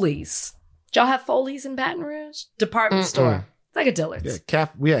Foley's. Did y'all have Foley's in Baton Rouge? Department store. It's like a Dillard's. Yeah,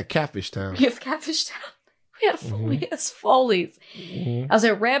 we had Catfish Town. We have Catfish Town. We had Foley's. I was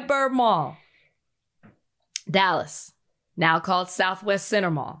at Redbird Mall, Dallas, now called Southwest Center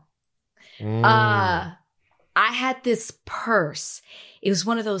Mall. I had this purse. It was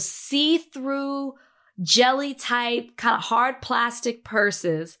one of those see-through jelly type, kind of hard plastic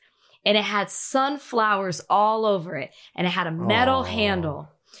purses. And it had sunflowers all over it. And it had a metal handle.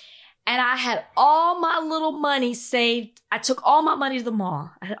 And I had all my little money saved. I took all my money to the mall.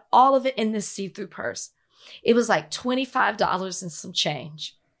 I had all of it in this see-through purse. It was like $25 and some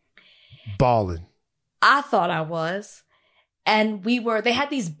change. Ballin'. I thought I was. And they had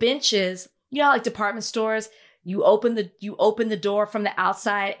these benches, you know, like department stores. You open the door from the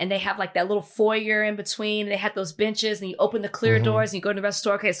outside and they have like that little foyer in between. They had those benches and you open the clear doors and you go to the rest of the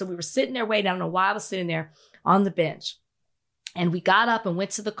store. Okay, so we were sitting there waiting. I don't know why I was sitting there on the bench. And we got up and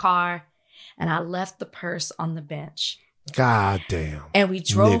went to the car and I left the purse on the bench. God damn. And we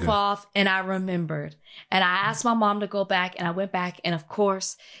drove off and I remembered. And I asked my mom to go back and I went back and of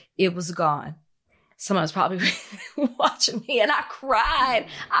course it was gone. Someone was probably watching me and I cried.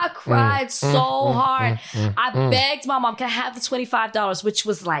 I cried so hard. I begged my mom, can I have the $25, which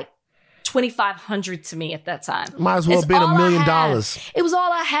was like $2,500 to me at that time. Might as well have been $1 million. It was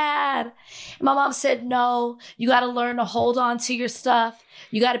all I had. And my mom said, no, you got to learn to hold on to your stuff.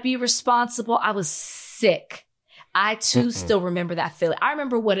 You got to be responsible. I was sick. I too still remember that feeling. I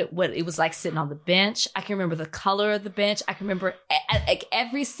remember what it was like sitting on the bench. I can remember the color of the bench. I can remember like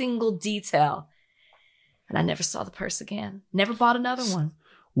every single detail. And I never saw the purse again. Never bought another one.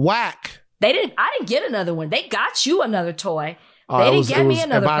 Whack. I didn't get another one. They got you another toy. They didn't get me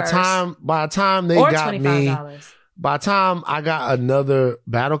another purse. By the time they got me, by the time I got another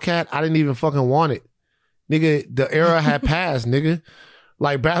Battle Cat, I didn't even fucking want it. Nigga, the era had passed, nigga.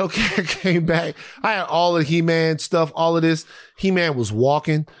 Like, Battle Cat came back. I had all of the He-Man stuff, all of this. He-Man was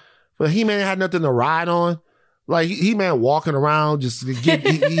walking. But He-Man had nothing to ride on. Like he man walking around just to get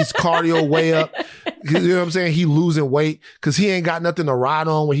he's cardio way up. You know what I'm saying? He losing weight because he ain't got nothing to ride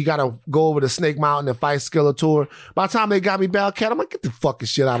on when he got to go over to Snake Mountain and fight Skeletor. By the time they got me Battle Cat, I'm like, get the fucking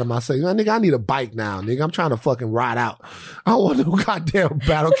shit out of my face. Nigga, I need a bike now, nigga. I'm trying to fucking ride out. I don't want no goddamn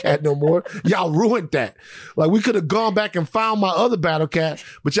Battle Cat no more. Y'all ruined that. Like we could have gone back and found my other Battle Cat,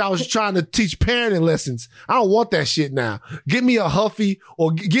 but y'all was trying to teach parenting lessons. I don't want that shit now. Give me a Huffy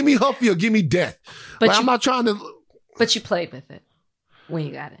or give me death. But like, I'm not trying to. But you played with it when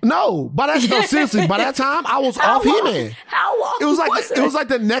you got it. No, seriously. By that time, I was off He-Man. How long? It was like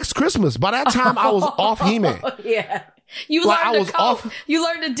the next Christmas. By that time, I was off He-Man. Yeah, you learned to cope. You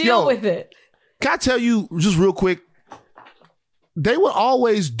learned to deal with it. Can I tell you just real quick? They would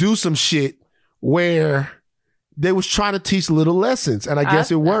always do some shit where they was trying to teach little lessons, and I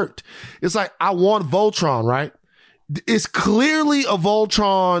guess it worked. It's like I want Voltron, right? It's clearly a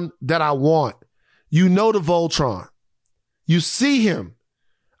Voltron that I want. You know the Voltron. You see him.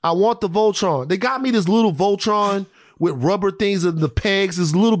 I want the Voltron. They got me this little Voltron with rubber things in the pegs,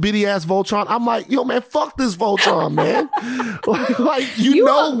 this little bitty ass Voltron. I'm like, yo, man, fuck this Voltron, man. like you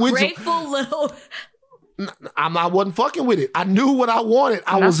know which grateful little. I wasn't fucking with it. I knew what I wanted.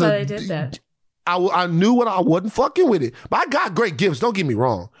 That's why they did that. I knew what I wasn't fucking with it. But I got great gifts. Don't get me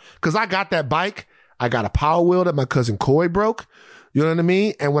wrong. Because I got that bike. I got a Power Wheel that my cousin Coy broke. You know what I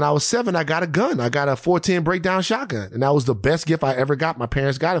mean? And when I was 7, I got a gun. I got a 410 breakdown shotgun. And that was the best gift I ever got. My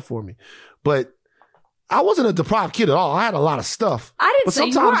parents got it for me. But I wasn't a deprived kid at all. I had a lot of stuff. I didn't say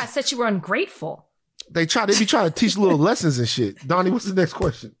you were. I said you were ungrateful. They be trying to teach little lessons and shit. Donnie, what's the next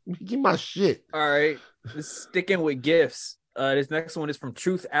question? Give me my shit. All right. Sticking with gifts. This next one is from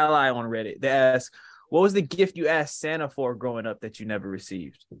Truth Ally on Reddit. They ask, what was the gift you asked Santa for growing up that you never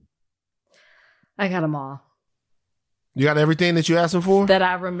received? I got them all. You got everything that you asked him for? That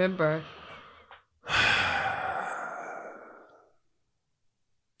I remember.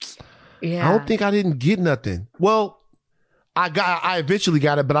 Yeah. I don't think I didn't get nothing. Well, I eventually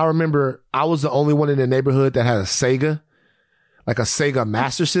got it, but I remember I was the only one in the neighborhood that had a Sega, like a Sega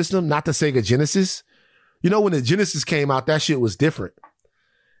Master System, not the Sega Genesis. You know, when the Genesis came out, that shit was different.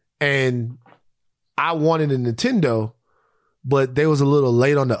 And I wanted a Nintendo, but they was a little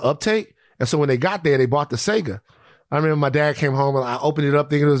late on the uptake. And so when they got there, they bought the Sega. I remember my dad came home and I opened it up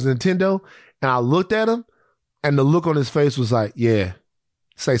thinking it was Nintendo. And I looked at him and the look on his face was like, yeah,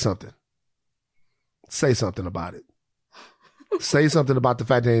 say something. Say something about it. Say something about the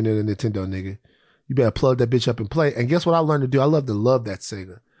fact that ain't a Nintendo, nigga. You better plug that bitch up and play. And guess what I learned to do? I love that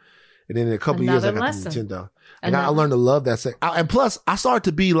Sega. And then in a couple years, I got the Nintendo. And I learned to love that Sega. And plus, I started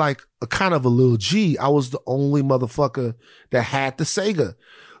to be like a kind of a little G. I was the only motherfucker that had the Sega.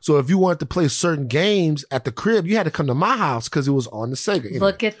 So if you wanted to play certain games at the crib, you had to come to my house because it was on the Sega. Anyway.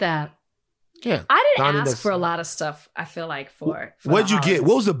 Look at that. Yeah. I didn't ask for a lot of stuff, I feel like, for what'd you get?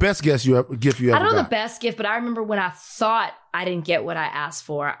 What was the best gift you ever got? I don't know the best gift, but I remember when I thought I didn't get what I asked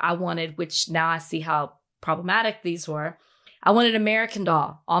for, I wanted, which now I see how problematic these were. I wanted an American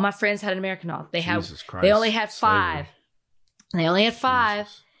Doll. All my friends had an American Doll. They only had 5. They only had 5.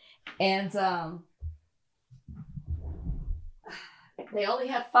 And they only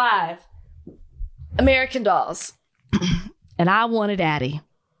had 5 American Dolls. And I wanted Addie.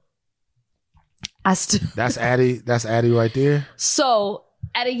 That's Addie right there. So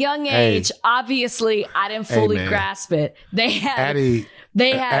at a young age, obviously I didn't fully grasp it. Addie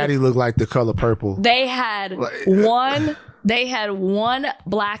looked like the color purple. They had one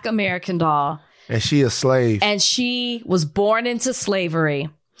black American doll. And she a slave. And she was born into slavery.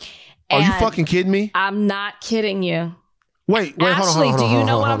 Are you fucking kidding me? I'm not kidding you. Wait, Ashley, hold on. Do you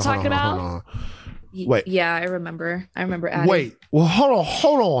know what I'm talking about? Wait. Yeah, I remember Addie. Wait. Well,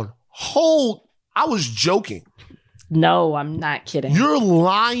 hold on. I was joking. No, I'm not kidding. You're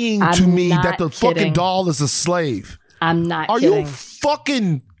lying to me that the fucking doll is a slave. I'm not kidding. Are you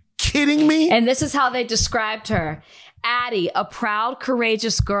fucking kidding me? And this is how they described her. Addie, a proud,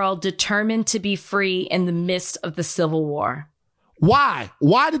 courageous girl determined to be free in the midst of the Civil War. Why?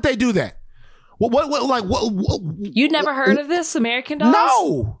 Why did they do that? What You'd never heard of this, American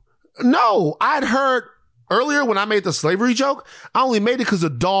Dolls? No. I'd heard earlier when I made the slavery joke, I only made it because the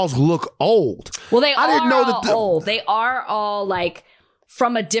dolls look old. Well, I didn't know that old. They are all like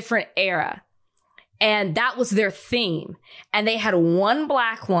from a different era. And that was their theme. And they had one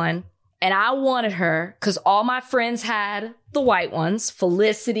black one. And I wanted her because all my friends had the white ones.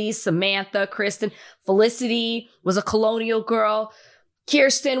 Felicity, Samantha, Kristen. Felicity was a colonial girl.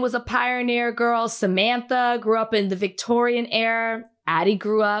 Kirsten was a pioneer girl. Samantha grew up in the Victorian era. Addie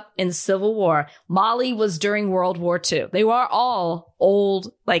grew up in the Civil War. Molly was during World War II. They were all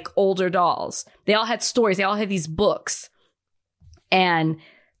old, like older dolls. They all had stories. They all had these books and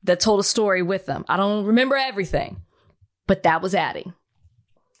that told a story with them. I don't remember everything, but that was Addie.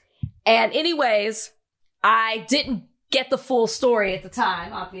 And anyways, I didn't get the full story at the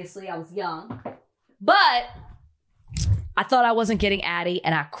time. Obviously, I was young, but I thought I wasn't getting Addie,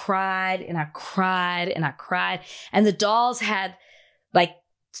 and I cried and I cried and I cried. And the dolls had like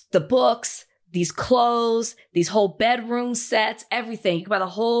the books, these clothes, these whole bedroom sets, everything. You could buy the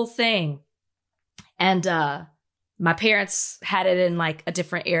whole thing. And my parents had it in like a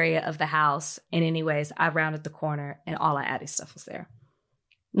different area of the house. And anyways, I rounded the corner and all of Addie's stuff was there.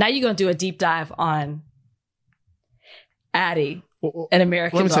 Now you're going to do a deep dive on Addie and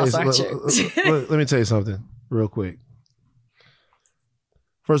American Dolls, aren't you? Let me tell you something real quick.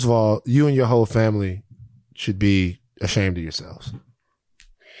 First of all, you and your whole family should be ashamed of yourselves.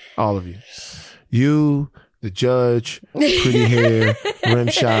 All of you. You, the judge, pretty hair, rim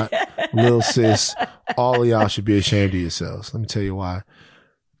shot, Lil Sis, all of y'all should be ashamed of yourselves. Let me tell you why.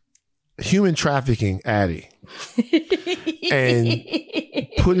 Human trafficking Addie and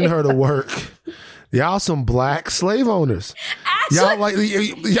putting her to work. Y'all some black slave owners. Ashley,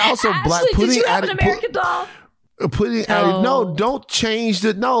 y'all some black. Ashley, did you have an American doll? Putting Addie. No, don't change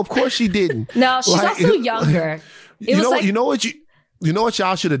the. No, of course she didn't. No, she's also younger. You know what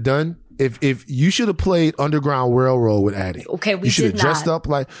y'all should have done? If you should have played Underground Railroad with Addie. Okay, you should have dressed up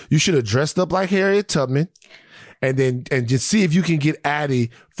like Harriet Tubman, and just see if you can get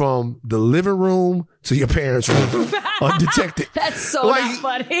Addie from the living room to your parents' room undetected. That's so not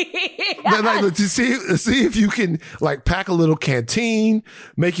funny. To see if you can like pack a little canteen,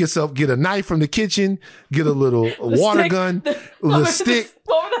 make yourself get a knife from the kitchen, get a little water gun, a stick.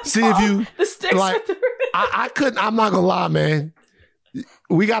 See if you the sticks like. I couldn't. I'm not gonna lie, man.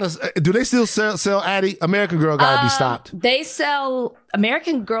 We gotta. Do they still sell Addie? American Girl gotta be stopped. They sell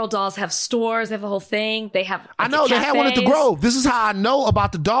American Girl dolls. Have stores. They have a whole thing. They have. I know they had one at the Grove. This is how I know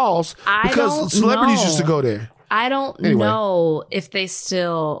about the dolls because celebrities used to go there. I don't know if they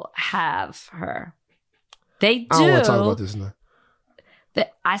still have her. They do. I don't want to talk about this now.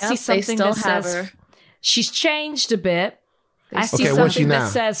 I see something that says her. She's changed a bit. I see something that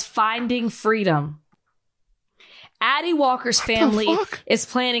says "Finding Freedom." Addie Walker's family is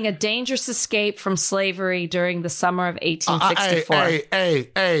planning a dangerous escape from slavery during the summer of 1864.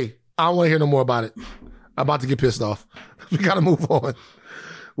 Hey, I don't want to hear no more about it. I'm about to get pissed off. We got to move on.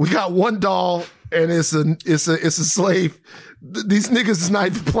 We got one doll, and it's a slave. These niggas is not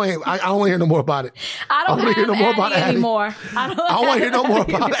even playing. I don't want to hear no more about it. I don't want to hear no more about Addie anymore. I don't want to hear no more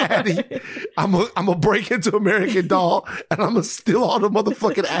about Addie. I'm gonna break into American Doll, and I'm gonna steal all the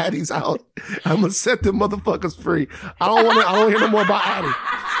motherfucking Addies out. I'm gonna set them motherfuckers free. I don't want to hear no more about Addie.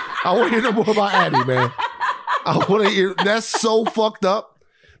 I want to hear no more about Addie, man. I want to hear. That's so fucked up.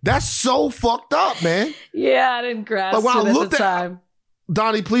 That's so fucked up, man. Yeah, I didn't grasp it at the time.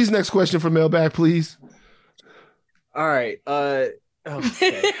 Donnie, please, next question for mailbag, please. All right.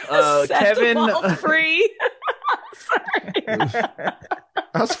 Okay. Kevin, free.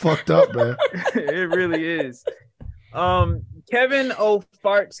 That's fucked up, man. It really is. Kevin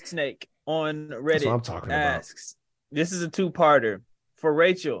O'Fartsnake on Reddit asks, this is a two-parter. For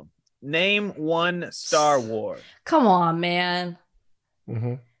Rachel, name one Star Wars. Come on, man.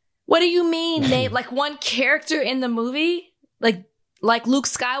 Mm-hmm. What do you mean? Name like one character in the movie? Like Luke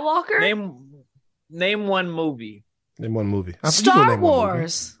Skywalker? Name one movie. Name one movie. Star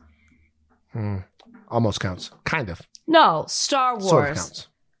Wars. Almost counts. Kind of. No, Star Wars. Sort of counts.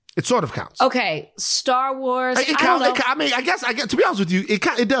 It sort of counts. Okay, Star Wars. It counts. I guess. To be honest with you,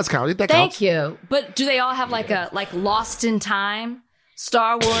 it does count. That Thank counts. you. But do they all have like Lost in Time?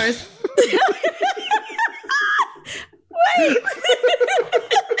 Star Wars. Wait.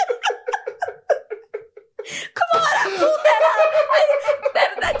 Come on, I pulled that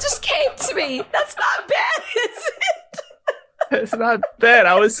out. That just came to me. That's not bad, is it? It's not bad.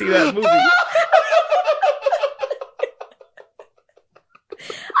 I would see that movie. I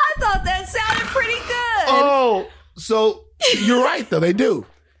thought that sounded pretty good. Oh, so you're right, though. They do.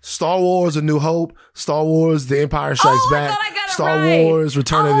 Star Wars: A New Hope, Star Wars: The Empire Strikes Back, Star Wars: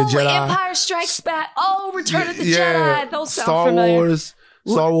 Return of the Jedi, Empire Strikes Back. Oh, Return of the Jedi. Those sound familiar.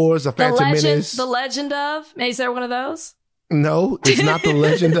 Star Wars: The Phantom Menace. The Legend of? Is there one of those? No, it's not The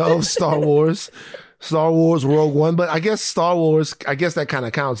Legend of Star Wars. Star Wars Rogue One, but I guess Star Wars, that kind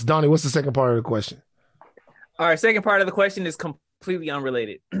of counts. Donnie, what's the second part of the question? All right, second part of the question is completely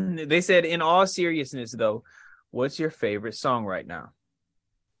unrelated. They said, in all seriousness, though, what's your favorite song right now?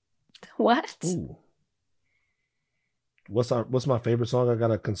 What? Ooh. What's my favorite song? I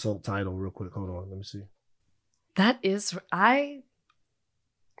gotta consult title real quick. Hold on, let me see. That is I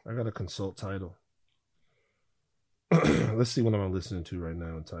gotta consult title. Let's see what I'm listening to right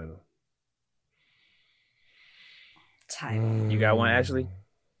now in title. You got one, Ashley?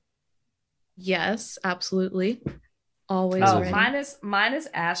 Yes, absolutely. Always. Oh, ready. mine is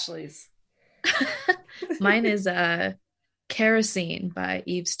Ashley's. Mine is Kerosene by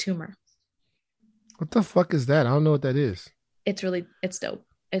Yves Tumor. What the fuck is that? I don't know what that is. It's dope.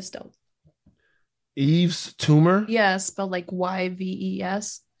 It's dope. Yves Tumor? Yeah, spelled like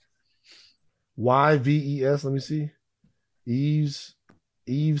YVES. YVES. Let me see.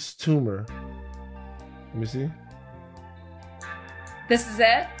 Yves Tumor. Let me see. This is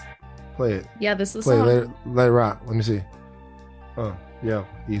it? Play it. Yeah, this is Play it. song. Let it rock. Let me see. Yo.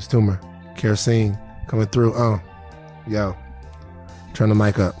 Yves Tumor. Kerosene coming through. Yo. Turn the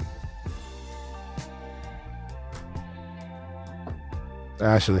mic up.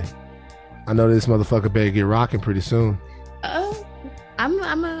 Ashley, I know this motherfucker better get rocking pretty soon. I'm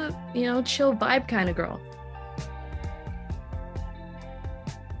a chill vibe kind of girl.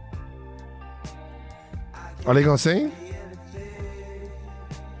 Are they gonna sing?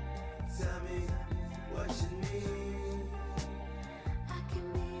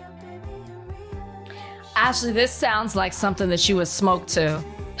 Ashley, this sounds like something that you would smoke to.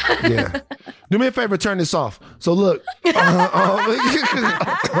 Yeah. Do me a favor, turn this off. So look,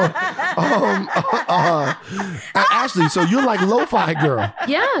 Ashley, so you're like Lo-Fi Girl.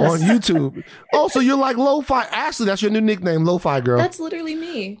 Yes. On YouTube. Oh, so you're like Lo-Fi. Ashley, that's your new nickname, Lo-Fi Girl. That's literally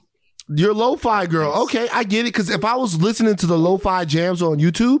me. You're Lo-Fi Girl. Okay, I get it. Because if I was listening to the Lo-Fi jams on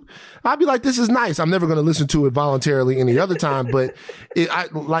YouTube, I'd be like, this is nice. I'm never going to listen to it voluntarily any other time, but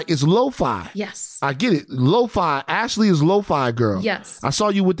it's Lo-Fi. Yes. I get it. Lo-Fi. Ashley is Lo-Fi Girl. Yes. I saw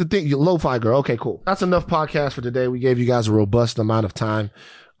you with the thing. You're Lo-Fi Girl. Okay, cool. That's enough podcast for today. We gave you guys a robust amount of time.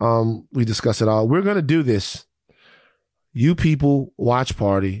 We discussed it all. We're going to do this. You People Watch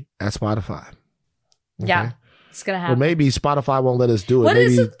Party at Spotify. Okay? Yeah. It's going to happen. Or maybe Spotify won't let us do it.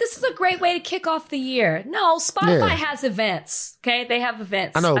 This is a great way to kick off the year. No, Spotify has events. Okay, they have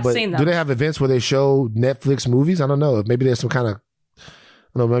events. I know, I've but seen them. do they have events where they show Netflix movies? I don't know. Maybe there's some kind of. I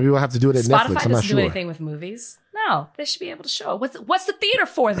don't know. Maybe we'll have to do it at Spotify Netflix. I'm not doesn't sure. do anything with movies. No, they should be able to show. What's the theater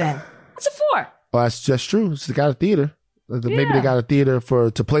for then? What's it for? Well, that's just true. They got a theater. Maybe they got a theater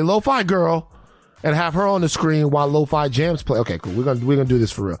to play Lo-Fi Girl and have her on the screen while Lo-Fi Jams play. Okay, cool. We're gonna do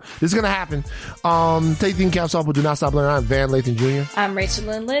this for real. This is gonna happen. Take the caps off, but do not stop learning. I'm Van Lathan Jr. I'm Rachel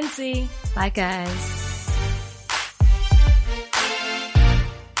Lynn Lindsay. Bye, guys.